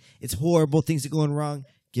bad, it's horrible, things are going wrong,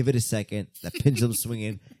 give it a second. The pendulum's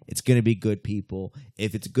swinging. It's gonna be good, people.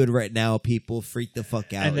 If it's good right now, people freak the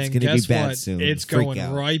fuck out. and then It's gonna guess be bad what? soon. It's Freak going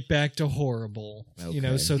out. right back to horrible.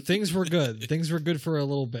 Okay. So things were good. Things were good for a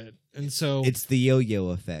little bit, and so It's the yo-yo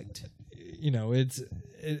effect.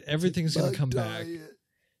 everything's going to come back.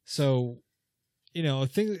 So,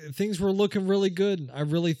 things were looking really good. I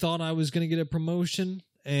really thought I was going to get a promotion,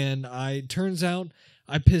 and turns out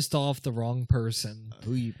I pissed off the wrong person.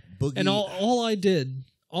 Who you, Boogie? And all I did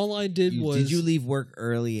was Did you leave work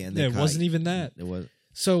early and they it caught wasn't you? even that. It was.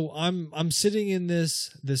 So I'm sitting in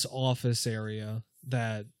this office area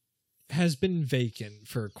that has been vacant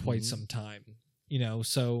for quite some time.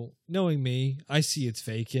 So knowing me, I see it's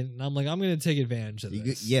vacant, and I'm like, I'm going to take advantage of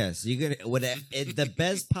this. Yes, you're gonna. In the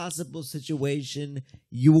best possible situation,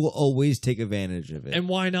 you will always take advantage of it. And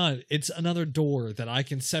why not? It's another door that I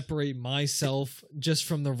can separate myself just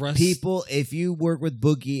from the rest. People, if you work with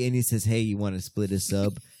Boogie and he says, "Hey, you want to split a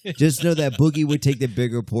sub?" Just know that Boogie would take the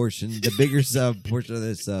bigger portion, the bigger sub portion of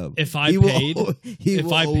the sub. If I He will paid, al- he if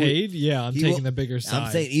will I always- paid, yeah, I'm he taking will- the bigger side.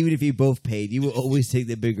 I'm saying, even if you both paid, you will always take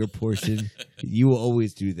the bigger portion. You will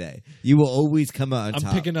always do that. You will always come out on I'm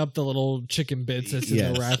top. picking up the little chicken bits that's in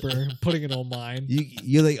Yes. the wrapper, putting it on mine.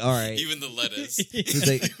 You're like, all right. Even the lettuce. He's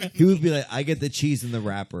like, he would be like, I get the cheese in the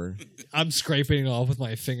wrapper. I'm scraping it off with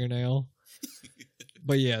my fingernail.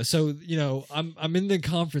 But yeah, so I'm in the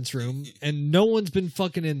conference room and no one's been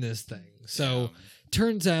fucking in this thing. So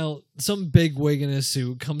turns out some big wig in a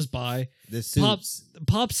suit comes by, The suits.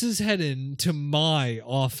 pops his head into my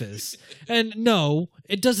office. And no,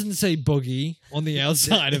 it doesn't say Boogie on the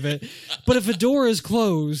outside of it. But if a door is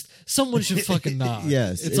closed, someone should fucking knock.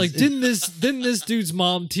 Yes, It's like, didn't this dude's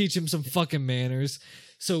mom teach him some fucking manners?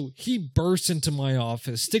 So he bursts into my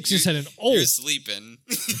office, sticks his head in. Oh, You're sleeping.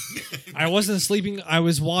 I wasn't sleeping. I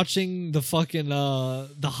was watching the fucking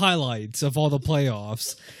the highlights of all the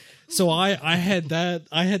playoffs. So I had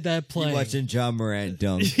that playing. You're watching John Morant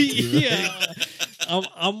dunk. Yeah.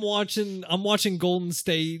 I'm watching Golden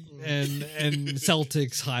State and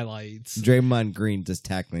Celtics highlights. Draymond Green just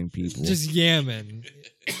tackling people. Just yamming.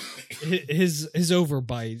 His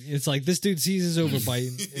overbite. It's like this dude sees his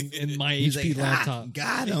overbite in my He's HP like, laptop.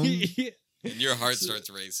 got him. And your heart starts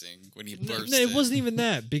racing when he bursts. No, it wasn't even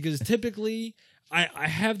that because typically I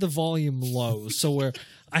have the volume low, so where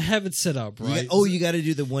I have it set up right. You got to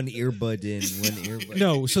do the one earbud in, one earbud.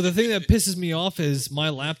 No, so the thing that pisses me off is my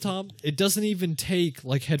laptop. It doesn't even take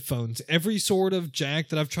like headphones. Every sort of jack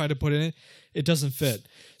that I've tried to put in it, it doesn't fit.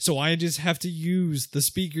 So I just have to use the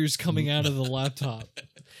speakers coming out of the laptop.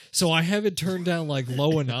 So I have it turned down like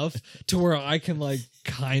low enough to where I can like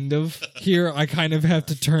kind of hear. I kind of have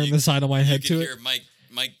to turn the side of my head You to can it, hear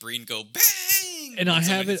Mike Breen go bang, and I when have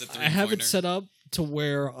someone hits it. a I have it three-pointer. set up to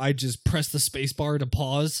where I just press the space bar to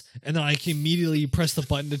pause, and then I can immediately press the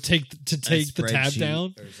button to take the tab Spreadsheet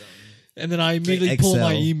down. or something. And then I immediately pull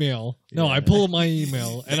my Excel. email. No, Yeah. I pull up my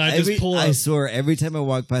email and I just pull up. I swear, every time I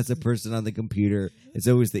walk past a person on the computer, it's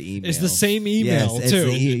always the email. It's the same email yes,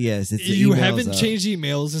 too. Yes, it's the You emails haven't up. changed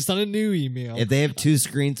emails. It's not a new email. If they have two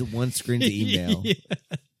screens, one screen's email. Yeah.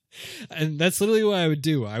 And that's literally what I would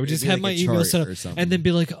do. I would just It'd be have like my a email chart set or up something. and then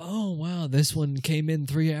be like, oh, wow, this one came in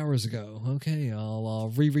 3 hours ago. Okay,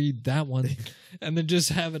 I'll reread that one. And then just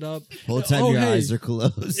have it up. Whole time Oh, your hey. eyes are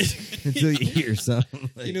closed until you hear something.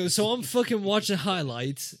 Like, You know, so I'm fucking watching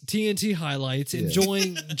highlights, TNT highlights, Yeah.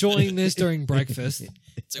 enjoying this during breakfast.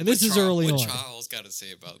 It's And this is early what on. Charles got to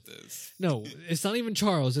say about this? No, it's not even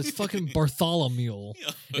Charles. It's fucking Bartholomew.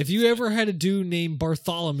 If you ever had a dude named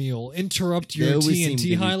Bartholomew interrupt They your always seem to TNT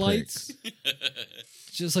be highlights,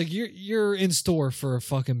 just like you're in store for a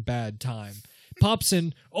fucking bad time. Pops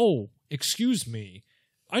in, oh, excuse me,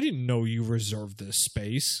 I didn't know you reserved this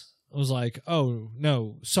space. I was like, oh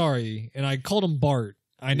no, sorry, and I called him Bart.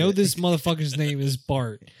 I know this motherfucker's name is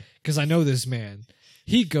Bart because I know this man.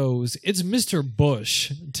 He goes, it's Mr.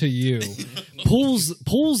 Bush to you.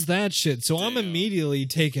 Pulls that shit, so I'm immediately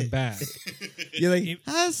taken back. you're like,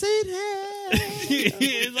 I said, hey,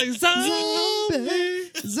 It's like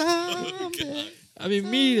zombie. zombie. I'm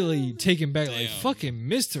immediately taken back, like Damn. fucking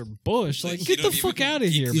Mr. Bush. Like, He get the don't fuck even- out of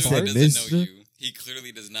here, He said Bart. clearly doesn't know Mr. you. He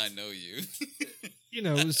clearly does not know you. You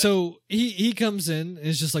know, so he comes in and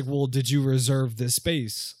it's just like, well, did you reserve this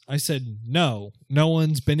space? I said, no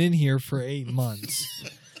one's been in here for 8 months.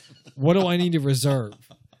 What do I need to reserve?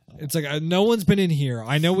 It's like, no one's been in here.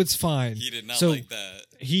 I know it's fine. He did not So like that.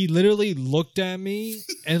 he literally looked at me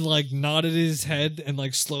and like nodded his head and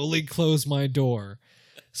like slowly closed my door.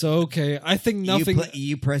 So, okay, I think nothing.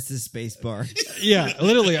 You press the space bar. Yeah,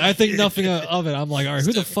 literally, I think nothing of it. I'm like, all right,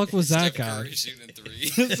 who the fuck was that Steph guy? Curry shooting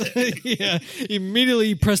 3. Yeah,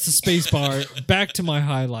 immediately pressed the space bar back to my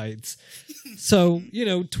highlights. So,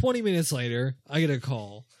 20 minutes later, I get a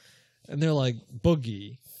call. And they're like,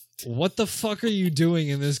 Boogie, what the fuck are you doing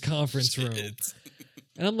in this conference room?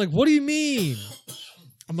 And I'm like, what do you mean?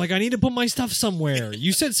 I'm like, I need to put my stuff somewhere.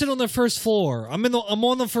 You said sit on the first floor. I'm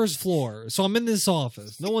on the first floor. So I'm in this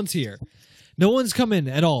office. No one's here. No one's come in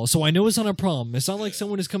at all. So I know it's not a problem. It's not like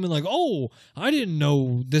someone is coming like, oh, I didn't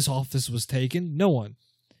know this office was taken. No one.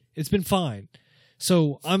 It's been fine.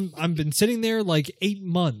 So I've been sitting there like 8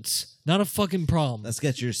 months. Not a fucking problem. Let's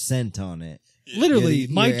get your scent on it. Literally, Yeah,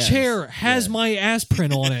 my your ass. chair has Yeah. my ass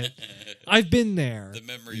print on it. I've been there. The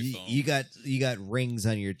memory You, foam. you got rings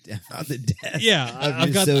on your on the desk. Yeah, of I've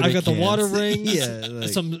your got soda the cans. water rings, Yeah,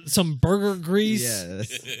 like, some burger grease, yeah,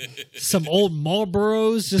 some old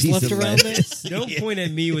Marlboros just piece left of around there. lettuce. Don't point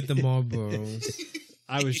at me with the Marlboros.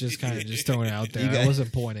 I was just kind of just throwing it out there. You I got-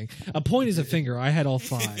 wasn't pointing. A point is a finger. I had all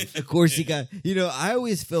 5. Of course, you got. I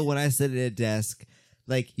always feel when I sit at a desk,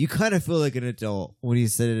 like you kind of feel like an adult when you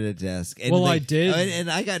sit at a desk. And Well, like, I did.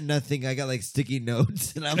 and I got nothing. I got like sticky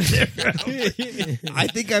notes, and I'm there. I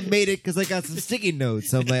think I made it because I got some sticky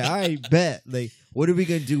notes. I'm like, I bet. Like, what are we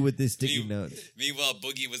gonna do with this sticky notes? Meanwhile,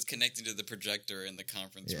 Boogie was connecting to the projector in the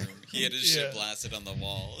conference room. He had his shit blasted on the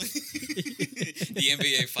wall. The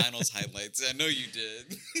NBA Finals highlights. I know you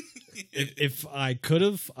did. If I could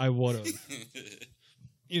have, I would have.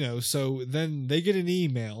 So then they get an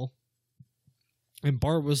email. And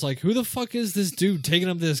Bart was like, who the fuck is this dude taking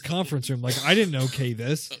up this conference room? Like, I didn't okay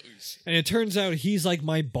this. Oh, shit. And it turns out he's like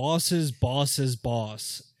my boss's boss's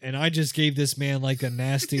boss. And I just gave this man like a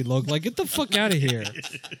nasty look. Like, get the fuck out of here.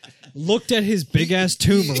 Looked at his big ass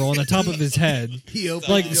tumor on the top of his head. He opened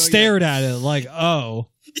Like, the door, stared at it like, oh.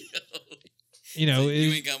 You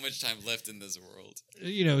It- ain't got much time left in this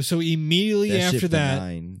world. so immediately That shit after that,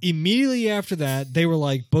 benign. they were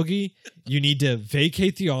like, Boogie, you need to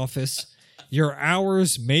vacate the office. Your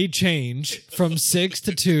hours may change from 6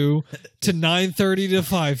 to 2 to 9:30 to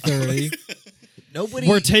 5:30. Nobody.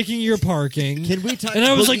 We're taking your parking. Can we talk? And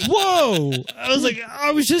I was Boogie- like, whoa!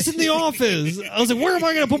 I was just in the office. I was like, where am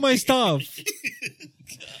I going to put my stuff?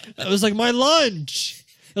 I was like, my lunch.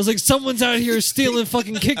 I was like, someone's out here stealing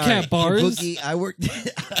fucking Kit All Kat right, bars. Boogie, I worked.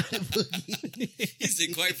 Boogie. He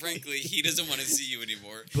said, quite frankly, he doesn't want to see you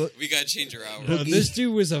anymore. But- We got to change your hours. Boogie- This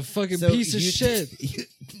dude was a fucking So piece of you- shit.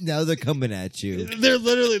 Now they're coming at you.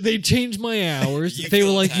 They changed my hours. You They were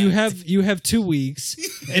feel like, attacked. you have 2 weeks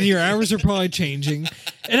and your hours are probably changing.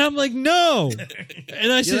 And I'm like, no.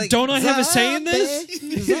 And I said, like, don't I have a say in this?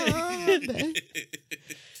 "Zombie, zombie."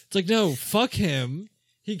 It's like, no, fuck him.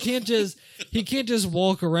 He can't just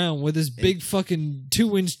walk around with his big fucking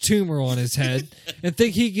 2-inch tumor on his head and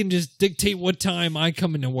think he can just dictate what time I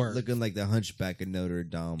come into work. Looking like the Hunchback of Notre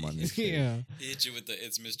Dame on this. Yeah. He hit you with the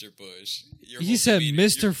 "It's Mr. Bush." He said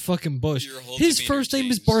Mr. fucking Bush. your whole His demeanor first name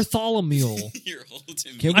is changed. Bartholomew. Your whole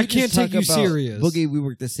demeanor. Can we I just can't take talk you about- serious. Boogie, we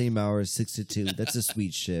work the same hours, 6 to 2. That's a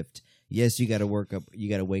sweet shift. Yes, you got to work up. You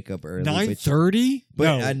got to wake up early. 9:30? But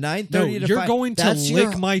No, at 9:30 no, to you're 5 going to that's lick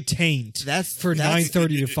your- my taint. That's for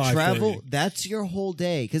 9:30 to 5:30. Travel. That's your whole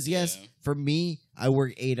day. Because yes, Yeah. for me, I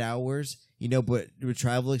work 8 hours. But with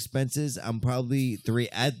travel expenses, I'm probably 3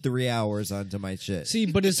 hours onto my shit. See,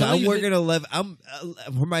 but it's So not I'm even- working 11. I'm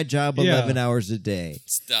for my job Yeah. 11 hours a day.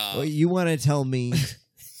 Stop. Well, you want to tell me?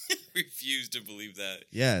 Refuse to believe that.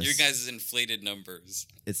 Yes. Your guys' inflated numbers.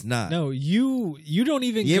 It's not. No, you don't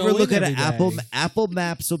even. You go ever look in at an every day. Apple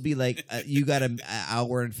Maps will be like you got an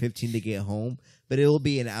hour and 15 to get home, but it will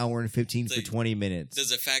be an hour and 15 for Like, 20 minutes.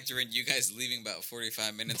 Does it factor in you guys leaving about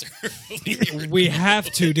 45 minutes early? We have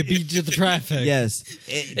to beat the traffic. Yes.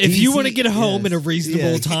 If you want to get home in a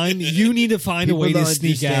reasonable yes. time, you need to find People a way to don't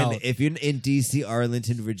sneak understand, out. If you're in DC,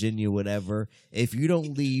 Arlington, Virginia, whatever, if you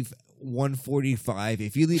don't leave 1:45,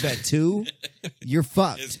 if you leave at 2, you're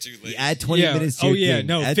fucked. It's too late. You add 20 minutes to Oh your yeah, thing.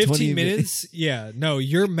 no, Add 15 20 minutes. Yeah, no,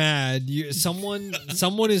 you're mad. Someone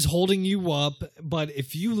is holding you up, but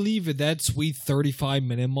if you leave at that sweet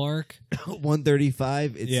 35-minute mark,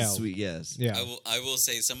 1:35, it's Yeah. sweet, yes. yeah. I will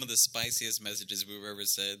say some of the spiciest messages we've ever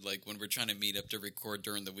said, like when we're trying to meet up to record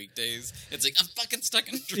during the weekdays, it's like, I'm fucking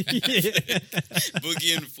stuck in traffic.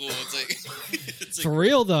 Boogie and Fool. It's like For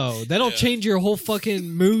real though, that'll Yeah. change your whole fucking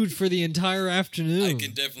mood for the entire afternoon. I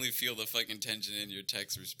can definitely feel the fucking tension in your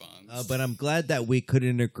text response. But I'm glad that we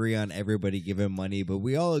couldn't agree on everybody giving money, but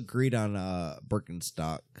we all agreed on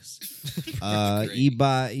Birkenstocks. Great.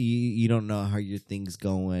 Eba, you don't know how your thing's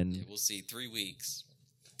going. We'll see. 3 weeks.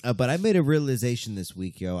 But I made a realization this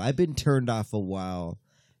week, yo. I've been turned off a while.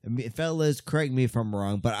 I mean, fellas, correct me if I'm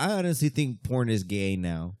wrong, but I honestly think porn is gay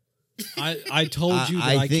now. I told you that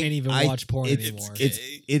I think- can't even watch porn anymore.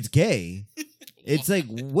 It's gay. It's like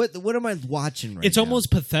what am I watching right It's now? almost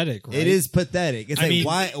pathetic, right? It is pathetic. It's I like mean,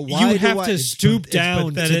 why you do have I, to stoop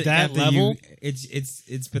down to pathetic that after level.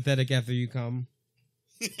 It's pathetic after you come.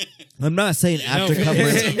 I'm not saying after no, cum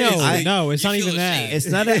no, no, it's You not feel even that. ashamed. It's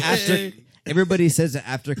not an after. Everybody says an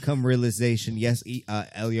after cum realization. Yes,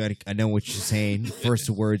 Elliot, I know what you're saying. First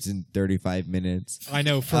words in 35 minutes. I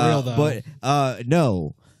know, for real though. But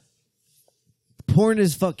no. Porn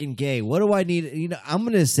is fucking gay. What do I need? I'm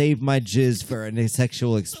gonna save my jizz for a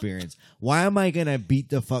sexual experience. Why am I gonna beat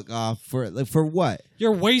the fuck off for what?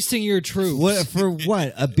 You're wasting your truth. What for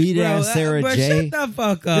what? A beat ass Sarah bro, J. shut the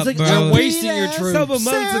fuck up, It's like, bro. You're wasting your beat-ass truth. Couple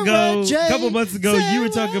Sarah months J. ago, you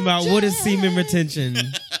were Sarah talking about J. what is semen retention.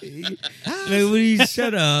 Like, will you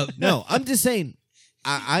shut up? No, I'm just saying.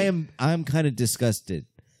 I'm kind of disgusted.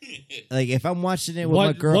 Like if I'm watching it with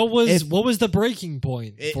my girl, what was the breaking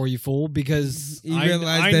point for you, fool? Because You I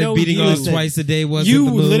realize know that beating you, off twice a day wasn't you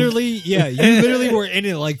the move. literally were in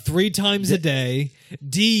it like 3 times a day,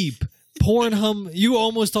 deep. Pornhub, you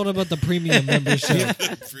almost thought about the premium membership.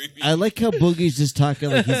 I like how Boogie's just talking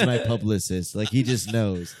like he's my publicist, like he just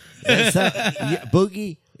knows. That's how,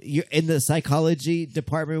 Boogie, you're in the psychology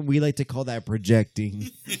department, we like to call that projecting.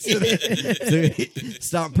 So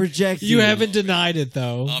stop projecting. You haven't denied it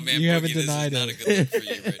though. Oh man, you Boogie, haven't this denied is not it. a good look for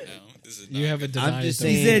you right now. This is You not haven't good. denied I'm just it.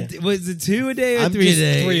 He saying- said, was it 2 a day or I'm 3 a just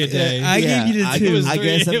day? 3 a day. I Yeah, gave you the I 2. guess- was I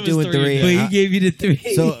guess three- I'm it was doing 3 a 3. day. But he gave you the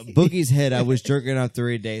 3. So Boogie's head, I was jerking off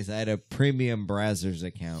 3 days. I had a premium Brazzers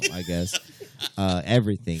account, I guess.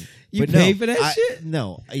 Everything. You But pay no, for that shit?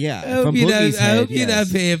 No, yeah. I hope, From you're Boogie's not, I head, hope you're not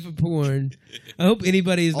yes. paying for porn. I hope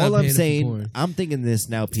anybody is not All I'm paying for saying, porn. I'm thinking this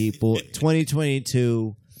now, people.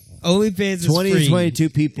 2022. OnlyFans is free. 2022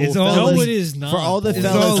 people. It's all fellas, No, it is not. For all the It's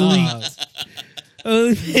fellas, all not.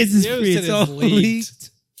 OnlyFans is You free. said It's all leaked.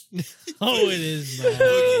 Oh, it is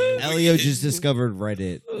not. Elio just discovered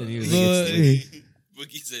Reddit, and he was like, Look, it's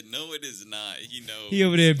Boogie said, "No, it is not." He knows. he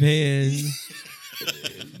over there paying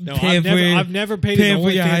No, Paying for your- I've never paid an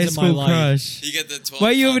for your high OnlyFans in my school life. crush. He got the 12.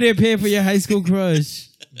 Why you over there paying for your high school crush?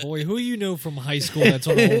 Boy, who you know from high school that's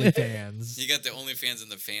on OnlyFans? He got the OnlyFans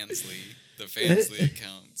and the Fansly, the Fansly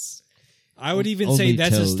accounts. I would even Only say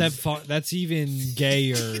that's toes. a step. That's even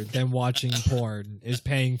gayer than watching porn. Is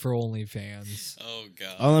paying for OnlyFans. Oh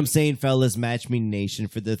god. all I'm saying, fellas, Match Me Nation,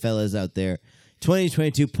 for the fellas out there,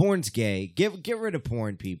 2022, porn's gay. Get rid of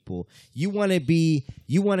porn, people. You want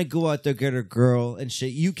to go out there, get a girl and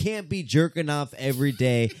shit. You can't be jerking off every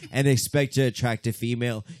day and expect to attract a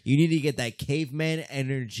female. You need to get that caveman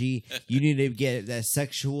energy. You need to get that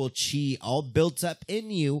sexual chi all built up in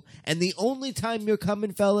you. And the only time you're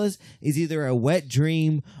coming, fellas, is either a wet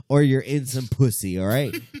dream or you're in some pussy, all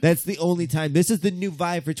right? That's the only time. This is the new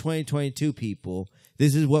vibe for 2022, people.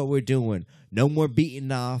 This is what we're doing. No more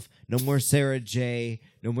beating off. No more Sarah J.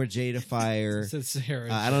 No more Jada Fire. Said Sarah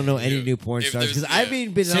I don't know any new porn If stars because there's- I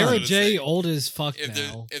haven't been Sarah on. J. old as fuck If,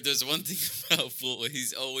 now. there's one thing about Fool,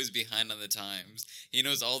 he's always behind on the times. He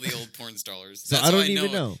knows all the old porn stars. So That's I how don't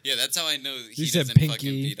even know. Yeah, that's how I know he You said doesn't fucking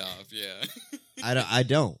Pinky. beat off. Yeah. I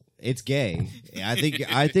don't. It's gay.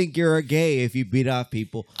 I think you're a gay if you beat off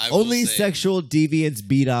people. I will Only say- sexual deviants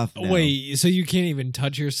beat off. Now. Wait, so you can't even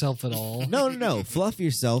touch yourself at all? No. Fluff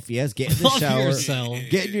yourself. Yes, get in the Fluff shower. yourself.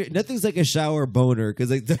 Get in your, nothing's like a shower boner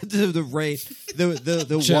because like the rain,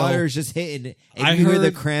 the Joe, water's just hitting, and I you hear the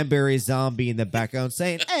heard- cranberry zombie in the background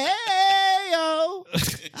saying, "Hey yo,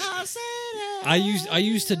 I said hey." I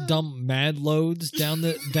used to dump mad loads down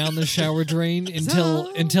the shower drain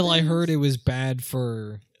until I heard it was bad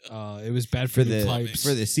for for your pipes.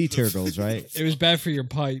 the sea turtles, right? It was bad for your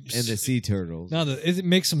pipes. And the sea turtles. no, it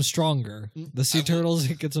makes them stronger. The sea I will- turtles,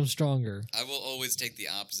 it gets them stronger. I will always take the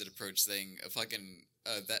opposite approach, saying fucking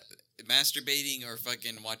that masturbating or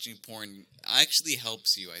fucking watching porn actually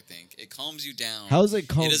helps you. I think it calms you down. How's it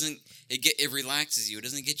called? It doesn't. It relaxes you. It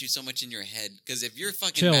doesn't get you so much in your head. Because if you're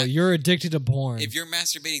fucking Chill, you're addicted to porn. if you're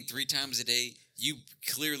masturbating 3 times a day, you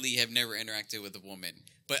clearly have never interacted with a woman.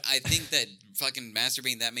 But I think that fucking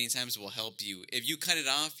masturbating that many times will help you. If you cut it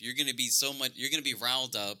off, you're gonna be you're gonna be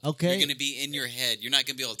riled up. Okay. You're gonna be in your head. You're not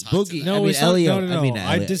gonna be able to talk Boogie, to them. No, I mean it's not- Elio. no, I mean,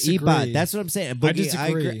 I Elio. disagree. Ebot, that's what I'm saying. Boogie,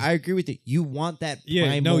 disagree. I agree with you. You want that. Yeah,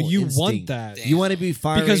 primal no, you want instinct. that. Damn. You want to be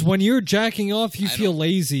firing because when you're jacking off, you I feel don't-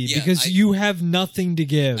 lazy yeah, because you have nothing to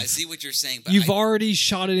give. I see what you're saying, but You've I already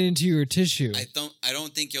shot it into your tissue. I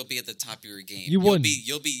don't think you'll be at the top of your game. You wouldn't.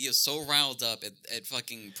 You'll be so riled up at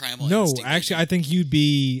fucking primal No, instinct. actually, I think you'd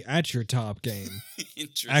be at your top game.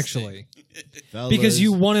 Interesting. Actually, fellas, because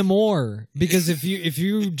you wanted more. Because if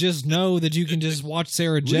you just know that you can just watch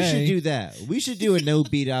Sarah we J. should do that. We should do a no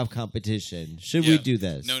beat off competition. Should we Yeah. do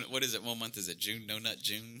this? No, what is it? What month is it? June? No Nut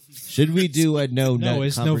June. Should we do a no nut? No,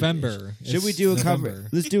 it's competition? November. Should we It's do a November.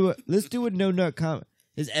 Let's do a no nut com.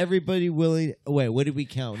 Is everybody willing? Wait, what did we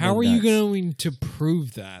count? How No are you nuts? going to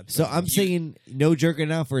prove that? So though? I'm saying no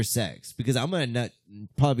jerking off for sex because I'm gonna nut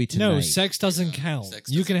probably tonight. no, sex doesn't count.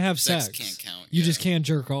 Sex You can doesn't- have sex sex. can't count, You yeah. just can't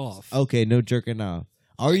jerk off. Okay, no jerking off.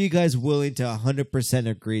 Are you guys willing to 100%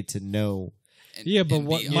 agree to no? And- Yeah, but and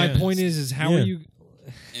what be my honest. point is how Yeah. are you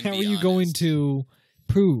And how be are you going honest. to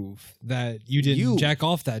prove that you didn't You- jack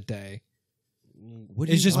off that day? What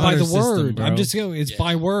do It's you just want? by the Honor system, word. bro. I'm just going. It's Yeah.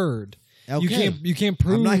 by word. Okay. You can't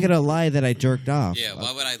prove. I'm not gonna lie that I jerked off. Yeah,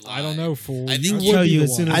 why would I lie? I don't know, fool. I You think would you- tell be you the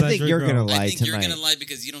as soon one. as I think jerk you're gonna off. lie I think tonight. you're gonna lie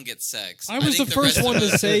because you don't get sex. I was think the first rest one of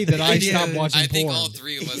to us- say that I Yeah. stopped watching I think porn. all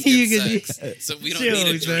 3 of us You get can- sex, so we don't Chill,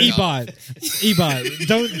 need to jerk man. off. Ebot,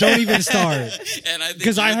 don't even start. And I think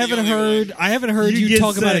Because I you're the haven't only heard one. I haven't heard You you get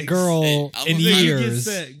talk about a sex. girl Hey, I'm in a- You get years.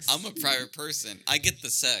 sex. I'm a private person. I get the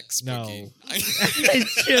sex. No.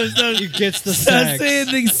 Boogie. Chill, stop- He gets the stop sex. saying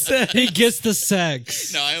things. Sex. He gets the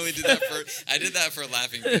sex. No, I only did that for a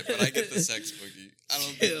laughing bit, but I get the sex, Boogie. I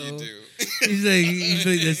don't think you Ew. do. He's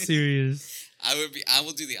like that's serious. I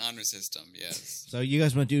will do the honor system, yes. So you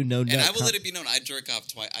guys want to do no nut? And I will let it be known I jerk off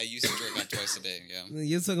twice. I used to jerk off twice a day. Yeah.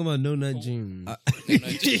 You're talking about no nut June.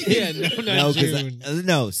 Yeah, no, no, not because June.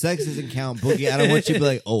 no, sex doesn't count, Boogie. I don't want you to be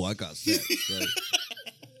like, oh, I got sex. Like,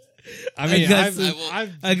 I mean, got I've, some-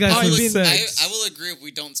 I've I got probably some been, sex. I will agree if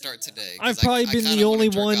we don't start today. 'cause I've probably I been kinda the only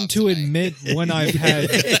wanna jerk one off to tonight. admit when I've had.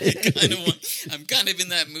 I'm kind of in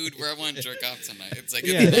that mood where I want to jerk off tonight. It's like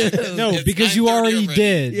Yeah, no, it's because you 9:30 already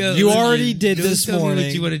did. Yo, You listen, already did don't this tell me morning.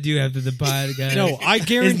 what you want to do after the podcast. No, I it's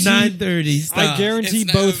guarantee. 9:30. I guarantee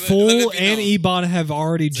It's both not- Fool let it be and known. Ebon have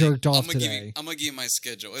already jerked I'm off gonna today. I'm gonna give you my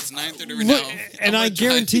schedule. It's 9:30 right Look, now. and I'm I gonna try-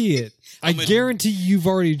 guarantee it. I I'm a- guarantee you've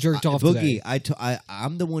already jerked off Boogie, today.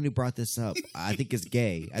 I'm the one who brought this up. I think it's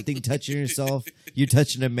gay. I think touching yourself, you're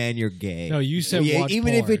touching a man, you're gay. No, you said Yeah, watch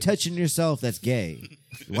even if porn. you're touching yourself, that's gay.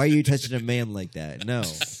 Why are you touching a man like that? No,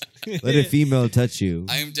 let a female touch you.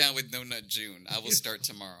 I am down with No Nut June. I will start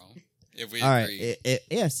tomorrow if we All right, agree.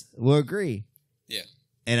 yes, we'll agree. Yeah.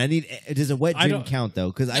 And I need. Does a wet I dream don't- count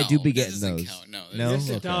though? Because I No, do be that getting doesn't those. count. No, that No? Yes,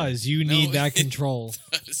 it Okay. does. You No, need that it control.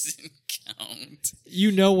 doesn't count.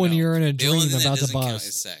 You know when No. you're in a The only dream thing that about to doesn't count bust.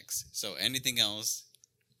 is sex. So anything else?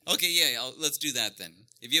 Okay, yeah, let's do that then.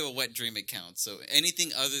 If you have a wet dream, it counts. So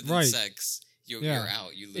anything other than Right. sex you're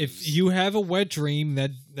out. You lose. If you have a wet dream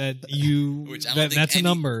that you Which I don't think that's a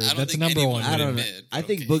number. I don't That's a think number anyone one. I don't know. admit, I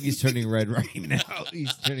think okay. Boogie's turning red right now.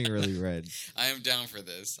 He's turning really red. I am down for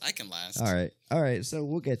this. I can last. All right. So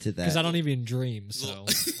we'll get to that. Because I don't even dream, so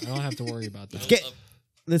I don't have to worry about that. Get-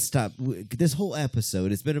 Let's stop. This whole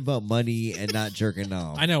episode has been about money and not jerking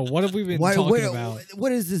off. I know. What have we been talking about?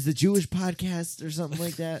 What is this? The Jewish podcast or something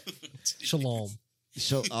like that? Shalom.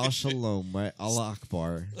 Al Shalom, right? Allah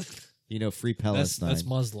Akbar. Free That's Palestine.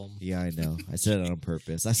 Muslim. Yeah, I know. I said it on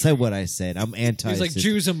purpose. I said what I said. I'm anti. He's like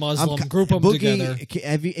Jews and Muslim. I'm Group them Boogie, together.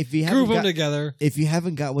 If you Group haven't them got, together. if you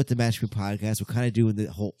haven't got with the Match Me podcast, we're kind of doing the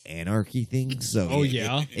whole anarchy thing. So, Oh,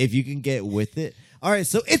 yeah? if you can get with it. All right,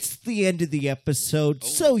 so it's the end of the episode,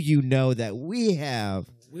 so you know that we have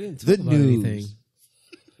We didn't talk the about news. anything.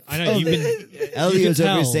 I know you've been. Elio's you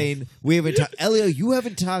can over tell. saying we haven't talked. Elio, you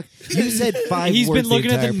haven't talked. You said 5 He's words been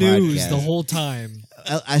looking at the entire news podcast. the whole time.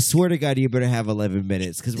 I swear to God, you better have 11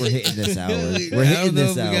 minutes because we're hitting this hour. We're I hitting don't know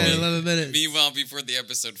this if we got hour. 11 minutes. Meanwhile, before the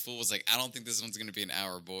episode, Fool was like, "I don't think this one's going to be an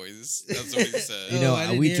hour, boys." That's what he said. You know, I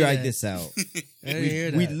didn't we hear dragged that. this out. I didn't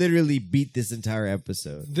hear We that. literally beat this entire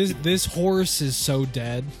episode. This horse is so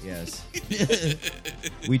dead. Yes.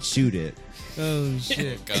 We'd shoot it. Oh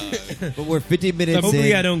shit! God. But we're 50 minutes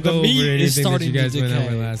Hopefully, in. I don't The go over meat is anything that starting you to guys went over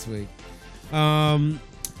decay. last week.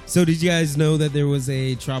 So did you guys know that there was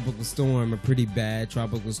a tropical storm, a pretty bad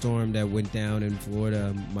tropical storm that went down in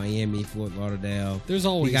Florida, Miami, Fort Lauderdale? There's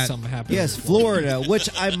always got- something happening. Yes, in Florida, which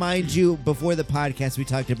I mind you, before the podcast, we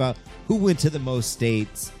talked about who went to the most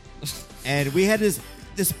states. And we had this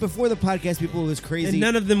before the podcast, people, it was crazy. And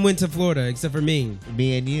none of them went to Florida except for me.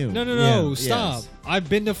 me and you. No, Yeah. stop. Yes. I've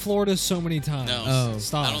been to Florida so many times. No. Oh.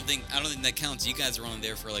 Stop. I don't think that counts. You guys were only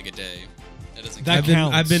there for like a day. That doesn't That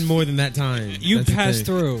count. I've been counts. more than that time. You That's the passed thing.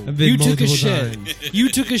 through. I've been You took a multiple shit. times. You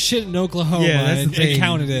took a shit in Oklahoma Yeah, that's and, the thing. and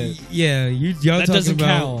counted it. Yeah, y'all That talking doesn't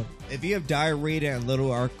about. count. If you have diarrhea in Little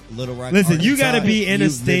Rock, Listen, you Arkansas, gotta be in a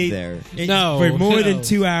you've lived state there. No, for more no. than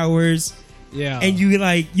 2 hours, Yeah. and you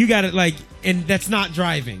gotta and that's not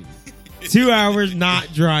driving. 2 hours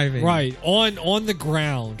not driving. right on the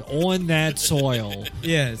ground on that soil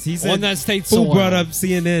Yes, he said. on that state Who soil. brought up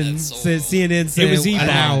CNN? That's Said all. CNN said It was an Ebot.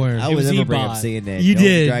 hour. I It would was never bring up Ebot. CNN. You Don't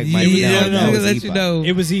did. drag You, my yeah, down. I'm That gonna was let you Ebot. know.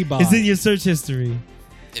 It was Ebot. It's in your search history.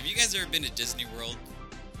 Have you guys ever been to Disney World?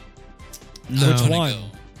 No. Which wanna one? go.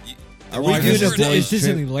 You- Are Well, we I doing guess a it's, boys it's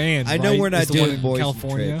trip? Disneyland. I know right? we're not It's the one doing in boys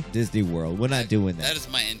California. trip, Disney World. We're not doing That that. is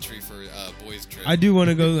my entry for boys trip. I do want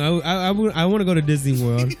to go. I want to go to Disney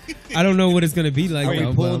World. I don't know what it's gonna be like. Are we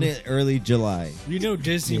though, pulling but- it early July? You know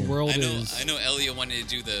Disney Yeah. World I know. is I know. Elliot wanted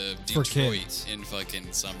to do the For Detroit kids. in fucking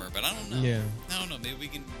summer, but I don't know. Yeah. I don't know. Maybe we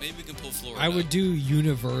can pull Florida. I would do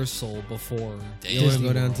Universal before. Damn. You want to Disney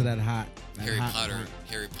go down World. to that hot. Harry hot- Potter. hot-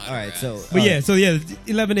 Harry Potter. All right, so ass. But yeah, so yeah,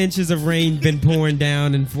 11 inches of rain been pouring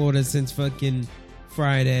down in Florida since fucking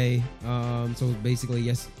Friday. So basically,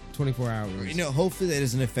 yes, 24 hours. you know, hopefully that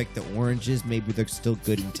doesn't affect the oranges. Maybe they're still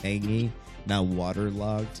good and tangy, not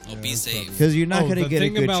waterlogged. Oh, be safe. Because you're not Oh, going to the get a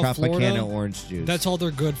thing good about Tropicana Florida, orange juice. That's all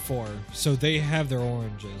they're good for. So they have their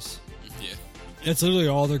oranges. Yeah. That's literally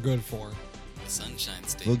all they're good for. Sunshine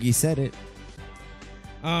State. Boogie said it.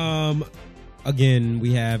 Again,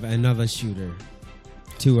 we have another shooter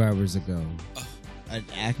 2 hours ago. An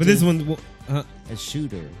actor, But this one, a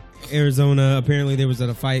shooter. Arizona, apparently there was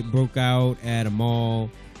a fight broke out at a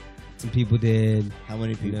mall. Some people did. How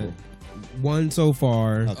many You people? know, one so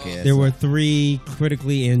far. Okay, that's There were not- 3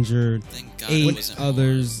 critically injured, Thank God it 8 wasn't more.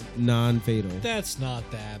 others non-fatal. That's not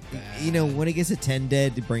that bad. You know, when it gets to 10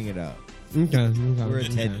 dead, bring it up. Okay, We're a okay.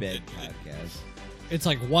 10 bed podcast. It's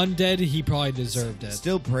like one dead, he probably deserved it.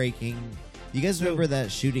 Still breaking. You guys remember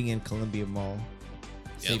that shooting in Columbia Mall?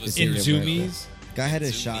 Yeah, it was In Safest area Zoomies, ever. Guy had a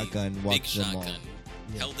Zoomies, shotgun, big walked the mall. shotgun,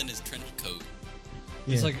 held in his trench coat.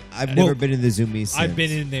 it's Yeah. like I've Well, never been in the Zoomies since. I've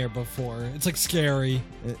been in there before. It's like scary.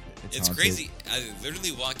 It's haunted. crazy. I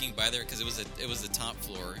literally walking by there because it was the top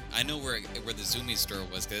floor. I know where the Zoomies store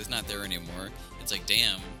was because it's not there anymore. It's like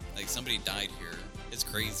damn, like somebody died here. It's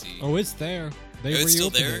crazy. Oh, it's there. They Oh, it's still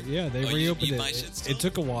reopened there? it. Yeah, they Oh, you reopened buy it. shit It, still? it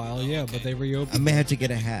took a while, Oh, yeah, okay. but they I reopened. may have to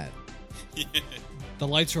get a hat. The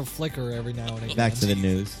lights will flicker every now and again. Back to the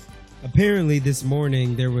news. Apparently, this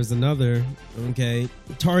morning there was another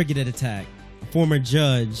targeted attack. A former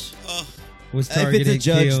judge Oh, was If targeted. it's a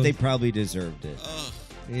judge, killed. they probably deserved it. oh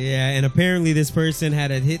Yeah, and apparently this person had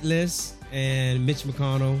a hit list, and Mitch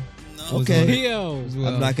McConnell no. was Okay. on it Yo, as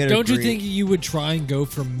well. I'm not gonna. don't you agree. think you would try and go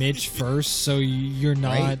for Mitch first so you're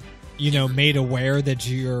not, Right. made aware that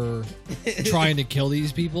you're trying to kill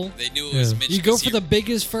these people? They knew it was Yeah. Mitch. You go 'cause for the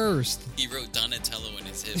biggest first. He wrote Donatello in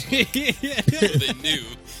his hip. So they knew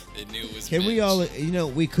They knew it was. Can we Mitch. all?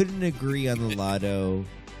 We couldn't agree on the lotto.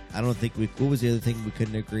 I don't think we. What was the other thing we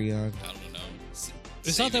couldn't agree on? I don't know.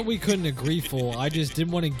 It's not that we couldn't agree, fool. I just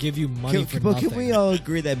didn't want to give you money for But nothing. can we all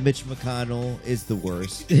agree that Mitch McConnell is the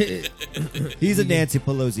worst? He's a Nancy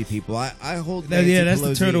Pelosi people. I hold. Nancy that's the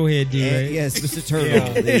Pelosi turtle head dude, and- right? Yes, Mr.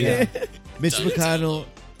 Turtle. Yeah. Mitch Donatello. McConnell,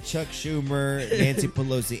 Chuck Schumer, Nancy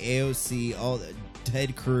Pelosi, AOC, all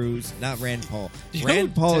Ted Cruz, not Rand Paul. Yo,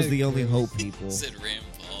 Rand Paul is Ted the only Cruz. hope people. Said Rand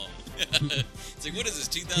Paul. It's like, what is this?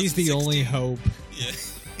 2016? He's the only hope. Yeah.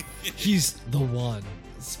 He's the one.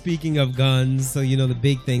 Speaking of guns, so the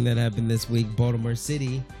big thing that happened this week, Baltimore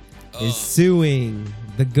City Oh, is suing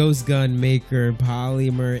the ghost gun maker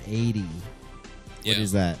Polymer 80. yeah. What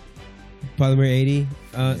is that? Polymer 80.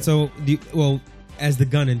 So, as the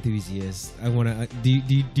gun enthusiast, I want to.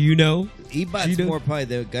 Do you know? Ebot's You do- more probably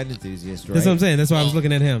the gun enthusiast, right? That's what I'm saying. That's why I was Well,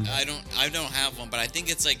 looking at him. I don't have one, but I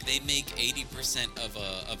think it's like they make 80%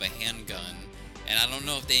 of a handgun, and I don't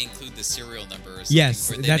know if they include the serial number or something. Yes,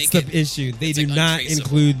 where they that's make the issue. They it's, do like, not untraceable.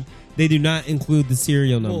 include. They do not include the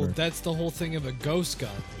serial Well, number. that's the whole thing of a ghost gun.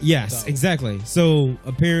 Yes, though. exactly. So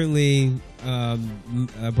apparently,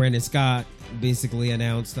 Brandon Scott basically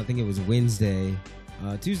announced. I think it was Wednesday,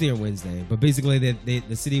 Tuesday or Wednesday. But basically, that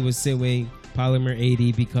the city was suing Polymer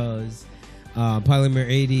 80 because Polymer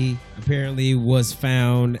 80 apparently was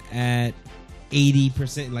found at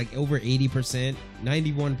 80%, like over 80%,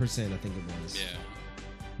 91%. I think it was.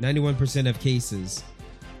 Yeah. 91% of cases.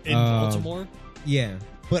 In Baltimore? Yeah.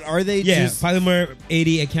 But are they Yeah, just? Polymer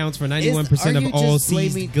 80 accounts for 91% are of you all just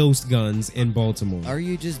seized blaming- ghost guns in Baltimore. Are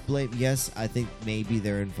you just blame? Yes, I think maybe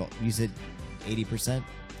they're involved. You said 80%.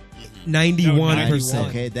 91%.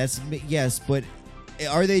 Okay, that's yes, but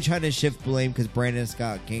are they trying to shift blame because Brandon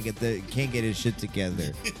Scott can't get his shit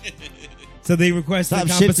together? So they requested Stop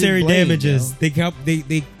compensatory shifting blame, damages.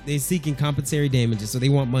 yo. They seeking compensatory damages, so they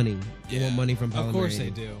want money. They Yeah. want money from Polymer Of course 80.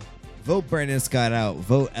 they do. Vote Brandon Scott out.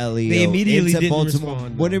 Vote Elio. They immediately into didn't Baltimore.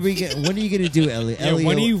 respond, When though. are we when are you gonna do Elio? Yeah,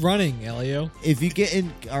 when are you running, Elio? If you get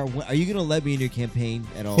in, are you gonna let me in your campaign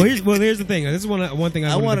at all? Well, here's the thing. This is one thing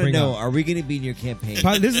I I wanted want to to bring know: up. are we gonna be in your campaign?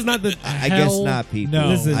 This is not the. I guess Hell not, people. no.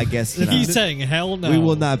 Listen, I guess not. He's saying hell no. We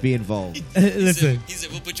will not be involved. Listen. He said,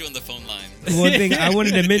 we'll put you on the phone line. One thing I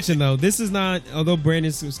wanted to mention though, this is not. Although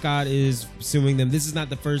Brandon Scott is suing them, this is not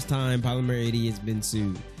the first time Polymer 80 has been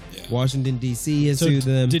sued. Yeah. Washington D.C. has So sued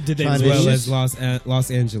them, did they as lose? well as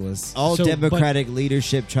Los Angeles. All So, Democratic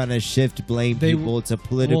leadership trying to shift blame They- people. It's a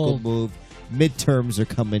political well- move. Midterms are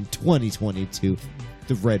coming 2022.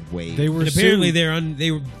 The red wave. They were And apparently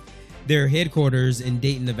sued. their headquarters in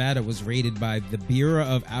Dayton, Nevada, was raided by the Bureau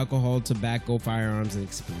of Alcohol, Tobacco, Firearms, and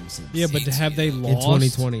Explosives. Yeah, but have they in lost?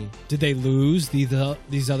 2020. Did they lose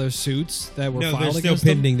these other suits that were No, filed they're still against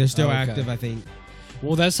them? pending. They're still Oh, okay. active, I think.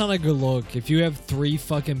 Well, that's not a good look. If you have 3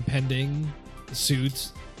 fucking pending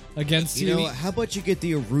suits against you know, you, how about you get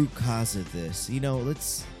the root cause of this?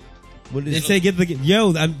 Let's. What They is say get the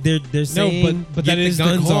they're saying no, but get that is the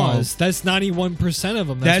guns cause. off. That's 91% of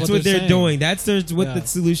them. That's what they're saying. doing. That's what Yeah. the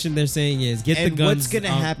solution they're saying is get and the guns. what's going to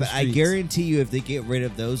off the happen? I streets. guarantee you, if they get rid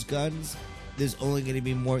of those guns, there's only going to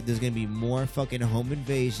be more. There's going to be more fucking home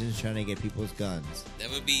invasions trying to get people's guns.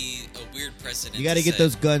 That would be a weird precedent. You got to to get set.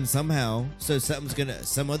 those guns somehow. So some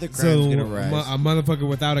other crime's So going to rise. a motherfucker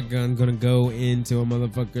without a gun gonna go into a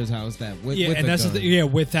motherfucker's house with Yeah, with and a that's gun. the thing. Yeah,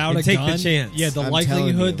 without And a take the gun, chance. yeah, the I'm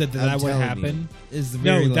likelihood telling you. that I'm would telling happen. is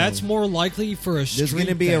very No, low. that's more likely for a street. There's going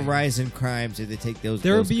to be a thing. rise in crimes if they take those.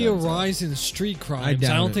 There would those be a guns out. rise in street crimes. I,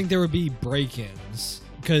 doubt don't it. think there would be break-ins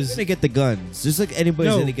They're because going to get the guns, just like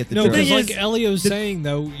anybody's going to get the no, drugs. because thing like is, Elio's saying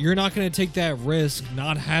though, you're not going to take that risk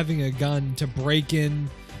not having a gun to break in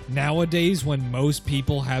nowadays when most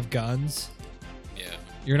people have guns. Yeah.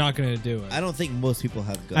 You're not going to do it. I don't think most people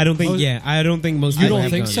have guns. I don't think. Most- Yeah, I don't think most You people don't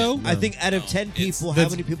have think guns. so? No. I think out of No, 10 it's- people, how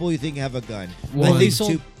that's- many people do you think have a gun? One. I think Diesel?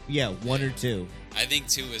 2. Yeah, 1 or 2. I think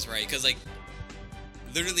 2 is right because, like,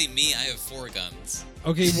 literally me, I have 4 guns.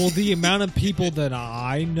 Okay, well, the amount of people that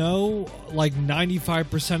I know, like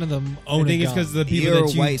 95% of them own I think a it's gun. because of the people You're that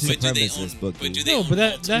a you white But do they supremacist, own? Bookie. But do they No, own but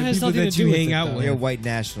that multiple? has people nothing that to do you with hang it, out though. with. You're a white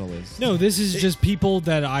nationalist. No, this is just people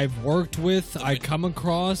that I've worked with. I come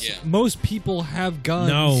across. Yeah. Most people have guns.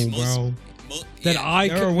 No, Most- bro. that yeah. I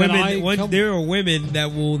There co- are that women. I come- There are women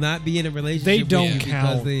that will not be in a relationship. They with don't you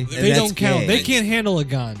count. because they- And They that's don't count. gay. They can't handle a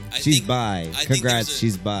gun. I She's think- bi. I think Congrats, there's a-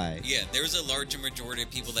 she's bi. Yeah, there's a larger majority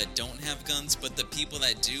of people that don't have guns, but the people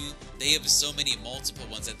that do, they have so many multiple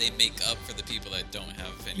ones that they make up for the people that don't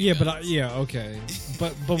have any. Yeah, but guns. okay.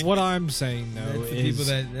 But what I'm saying though That's the is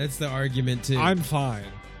people that's the argument too. I'm fine.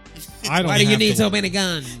 I don't. Why do you have need to so worry. many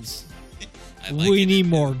guns? I like We it. need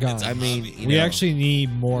more It's guns. a I mean, hobby. you We know. actually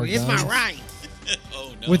need more guns. right.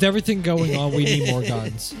 Oh No. With everything going on, we need more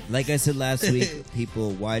guns. Like I said last week,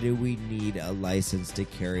 people, why do we need a license to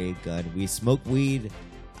carry a gun? We smoke weed.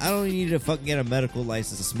 I don't need to fucking get a medical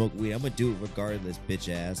license to smoke weed. I'm gonna do it regardless,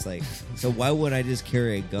 bitch ass. Like, so why would I just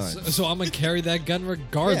carry a gun? So I'm gonna carry that gun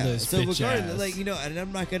regardless. Yeah, so bitch regardless, ass. like, you know, and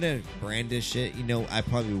I'm not gonna brandish shit. You know, I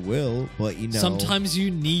probably will, but you know, Sometimes you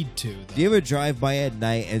need to. Though. do you ever drive by at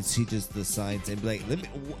night and see just the signs and be like, "Let me,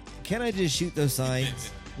 can I just shoot those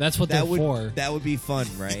signs?" That's what that they're would for. that would be fun,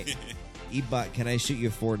 right? Ebot, can I shoot your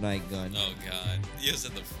Fortnite gun? Oh God, you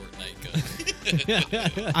said the Fortnite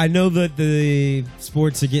gun. I know that the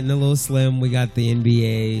sports are getting a little slim. We got the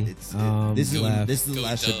NBA. This is left. this is the Go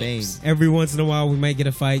last Dubs. shebang. Every once in a while, we might get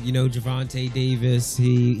a fight. You know, Javante Davis.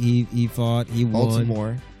 He fought. He won.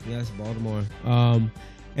 Baltimore. Yes, Baltimore.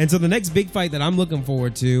 And so the next big fight that I'm looking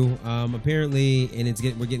forward to, apparently, and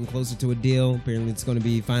we're getting closer to a deal. Apparently, it's going to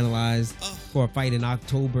be finalized for a fight in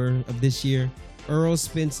October of this year. Earl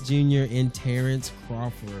Spence Jr. and Terrence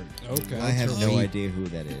Crawford. Okay, I have your no feet. idea who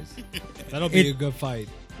that is. that'll be It- a good fight.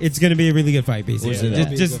 It's going to be a really good fight, basically. Yeah, that'll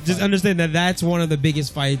be a just good just fight. understand that that's one of the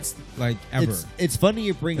biggest fights like ever It's funny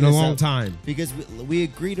you bring in a this long up time. because we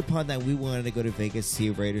agreed upon that we wanted to go to Vegas to see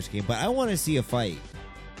a Raiders game, but I want to see a fight.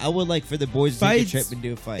 I would like for the boys to take a Fights, trip and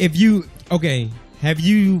do a fight. Have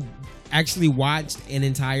you actually watched an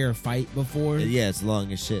entire fight before? Yeah, it's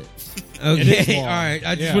long as shit. Okay, It is all long. right.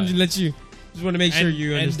 I just Yeah. wanted to let you. Just want to make sure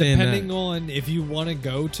you understand and depending that. on if you want to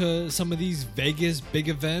go to some of these Vegas big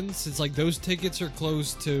events, it's like those tickets are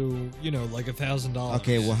close to like $1,000.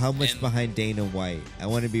 Okay, well, how much And- behind Dana White? I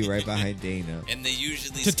want to be right behind Dana. And they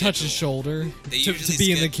usually to touch his schedule- shoulder, They to usually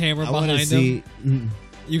be in the schedule- camera I want to behind see. him.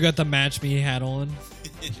 You got the match me hat on.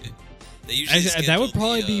 They usually That would schedule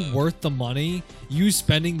probably the, be worth the money. You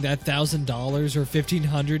spending that $1,000 or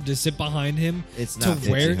 $1,500 to sit behind him. It's to not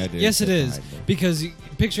where? $1,500 to Yes, it sit is. behind him. Because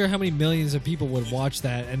picture how many millions of people would watch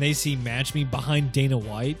that and they see Match Me behind Dana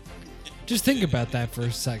White. Just think about that for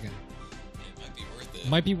a second. It might be worth it.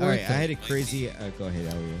 Might be All worth right, it. I had a crazy. Go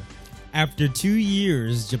ahead, how are you? After 2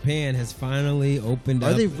 years, Japan has finally opened Are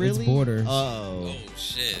up they really? its borders. Oh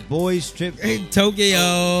shit! Boys trip. Hey,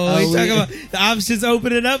 Tokyo, we we- talking about the options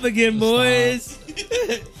opening up again, boys.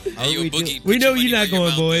 Are Hey, yo, we Boogie, do- put We your know money you're not where your going,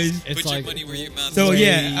 mouth boys. is. It's Put like- your money where your mouth So is.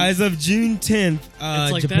 yeah, as of June 10th,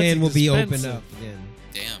 It's like Japan that's will be opened expensive. up again.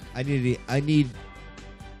 Damn, I need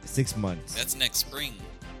 6 months. that's next spring.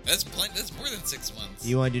 That's That's more than 6 months.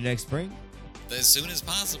 You want to do next spring? As soon as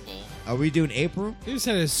possible. Are we doing April? You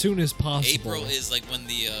said as soon as possible. April is like when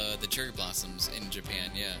the cherry blossoms in Japan.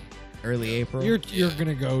 Yeah. Early April. You're Yeah.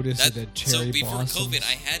 gonna go to see the That, cherry so before blossoms. COVID,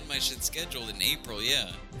 I had my shit scheduled in April.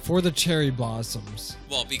 Yeah. For the cherry blossoms.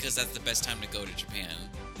 Well, because that's the best time to go to Japan.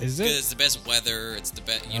 Is Because it? it's the best weather. It's the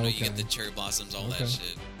best. You know, you Okay. get the cherry blossoms, all Okay. that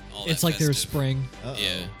shit. All It's that like their festive. spring. Uh-oh.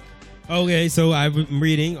 Yeah. Okay, so I'm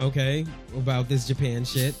reading, about this Japan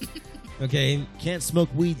shit. Okay, Can't smoke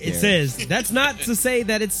weed there. it says that's not to say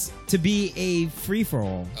that it's to be a free for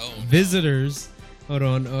all. Oh, no. Visitors, hold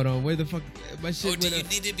on, where the fuck my Oh, shit do went you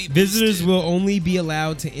up? need to be Visitors boosted? will only be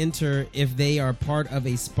allowed to enter if they are part of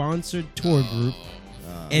a sponsored tour group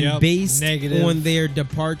and Yep, based negative. on their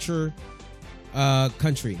departure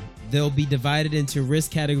country. They'll be divided into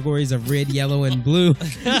risk categories of red, yellow, and blue.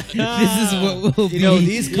 This is what will be. You know,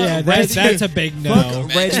 these Yeah, red, that's a big no.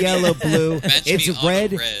 fuck red, yellow, blue. Match It's me on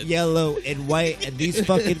red, red. yellow, and white, and these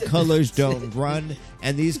fucking colors don't run,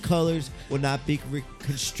 and these colors will not be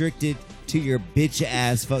constricted to your bitch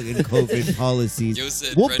ass fucking COVID policies. Yo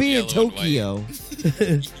said We'll red, be in yellow, and Tokyo.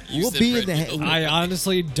 You We'll said be in red, the. yellow. I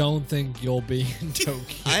honestly don't think you'll be in Tokyo.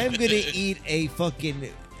 I am gonna eat a fucking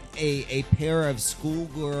a pair of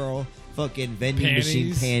schoolgirl fucking vending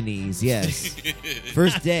machine panties. Yes,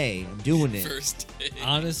 first day, I'm doing it. First day.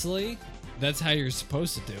 Honestly, that's how you're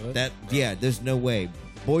supposed to do it. That yeah, there's no way.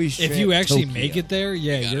 Boys, if trip, you actually Tokyo. make it there,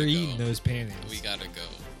 yeah, We gotta you're go. eating those panties. We gotta go.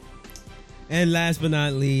 And last but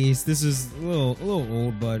not least, this is a little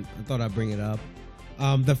old, but I thought I'd bring it up.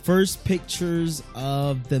 The first pictures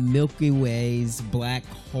of the Milky Way's black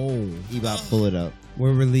hole Ebot, pull it up.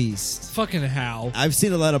 were released. Fucking how? I've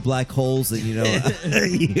seen a lot of black holes, and you know,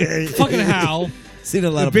 Fucking how? seen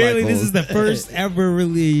a lot Apparently, of black this is holes. the first ever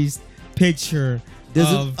released picture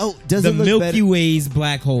Does it- of oh, does the it look Milky better? Way's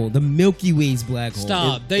black hole. The Milky Way's black hole.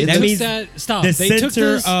 Stop. It- They that took means that. Stop. The They center took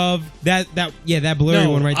this. of that blurry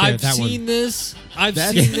no, one right there. I've that seen one. this I've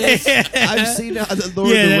That's- seen this. I've seen the Lord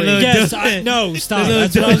Yeah, of that the little- Rings. Yes, no, stop.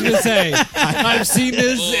 That's what I was gonna say. I've seen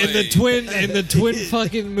this in the twin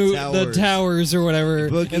fucking the Towers. towers or whatever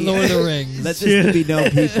Boogie. in Lord of the Rings. Let this be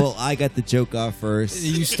known, people. I got the joke off first.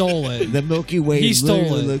 You stole it. The Milky Way He stole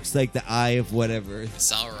literally it. looks like the eye of whatever.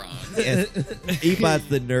 Sauron. Yes. Ebot's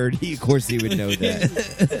the nerd. Of course, he would know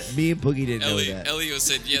that. Me and Boogie didn't know that. Elio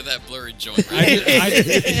said, "Yeah, that blurry joint." I, Right I,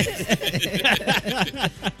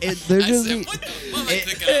 It I literally. said, "What the fuck am I It-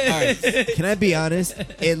 thinking of?" All right, can I be honest?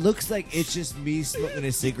 It looks like it's just me smoking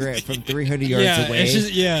a cigarette from 300 yards yeah, away. it's just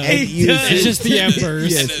and It using- does. it's just the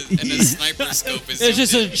embers. Yes. And a sniper scope is. It's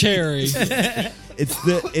just a zoomed cherry. it's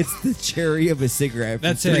the cherry of a cigarette from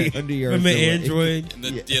That's it. 300 yards From an away. Android. in.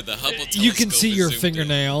 And the Hubble You can telescope see is your zoomed in.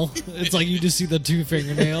 fingernail. It's like you just see the two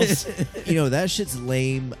fingernails. You know, that shit's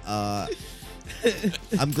lame.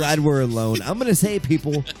 I'm glad we're alone. I'm gonna say,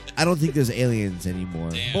 people, I don't think there's aliens anymore.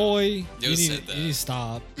 Damn. Boy, Yo you need, said that. you need to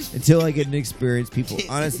stop. Until I get an experience, people.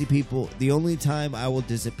 Honestly, people, the only time I will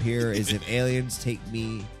disappear is if aliens take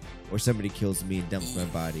me or somebody kills me and dumps my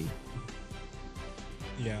body.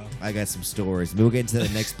 Yeah. I got some stories. We'll get into the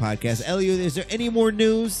next podcast. Elio, is there any more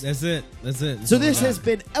news? That's it. That's it. So this has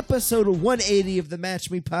been episode 180 of the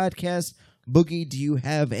Match Me podcast. Boogie, do you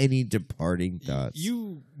have any departing thoughts?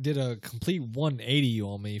 You did a complete 180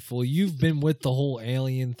 on me, fool. You've been with the whole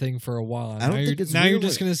alien thing for a while. I don't now think you're, it's now you're real.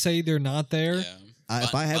 just going to say they're not there? Yeah.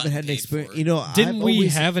 If I haven't Button had an paid experience, for you it. know, Didn't I've we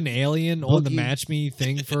always, have an alien on the Boogie. Match Me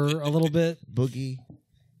thing for a little bit? Boogie?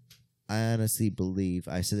 I honestly believe,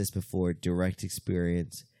 I said this before, direct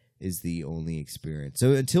experience is the only experience.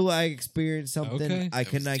 So until I experience something, Okay. I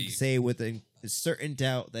That was cannot deep. say with a certain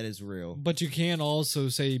doubt that is real. But you can also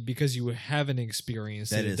say because you haven't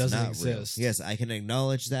experienced That it, it is doesn't not exist. real. Yes, I can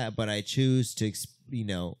acknowledge that, but I choose to,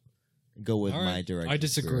 go with All my right. direct. I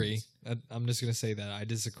disagree. experience. I'm just going to say that. I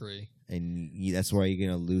disagree. And that's why you're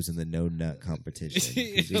gonna lose in the no nut competition.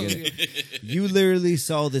 'Cause you're gonna- you literally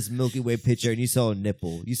saw this Milky Way picture and you saw a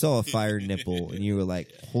nipple. You saw a fire nipple, and you were like,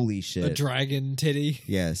 "Holy A shit!" dragon titty.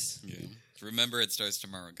 Yes. Yeah. Remember, it starts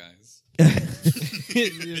tomorrow, guys.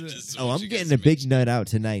 It's Just Oh, want I'm you getting guys a to big mention. nut out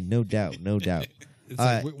tonight, no doubt, no doubt.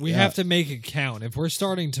 like we yeah. have to make it count. If we're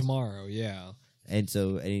starting tomorrow, yeah. And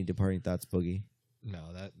so, any departing thoughts, Boogie? No,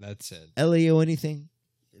 that's it. Leo, anything?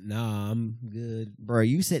 Nah, I'm good. Bro,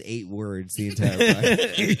 you said 8 words the entire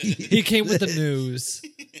podcast. He came with the news.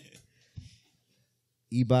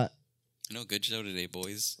 Ebot, No, good show today,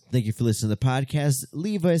 boys. thank you for listening to the podcast.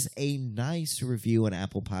 Leave us a nice review on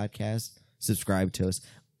Apple Podcasts. Subscribe to us.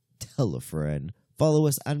 Tell a friend. Follow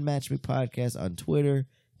us on Match Me Podcast on Twitter,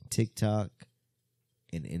 TikTok,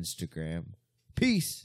 and Instagram. Peace.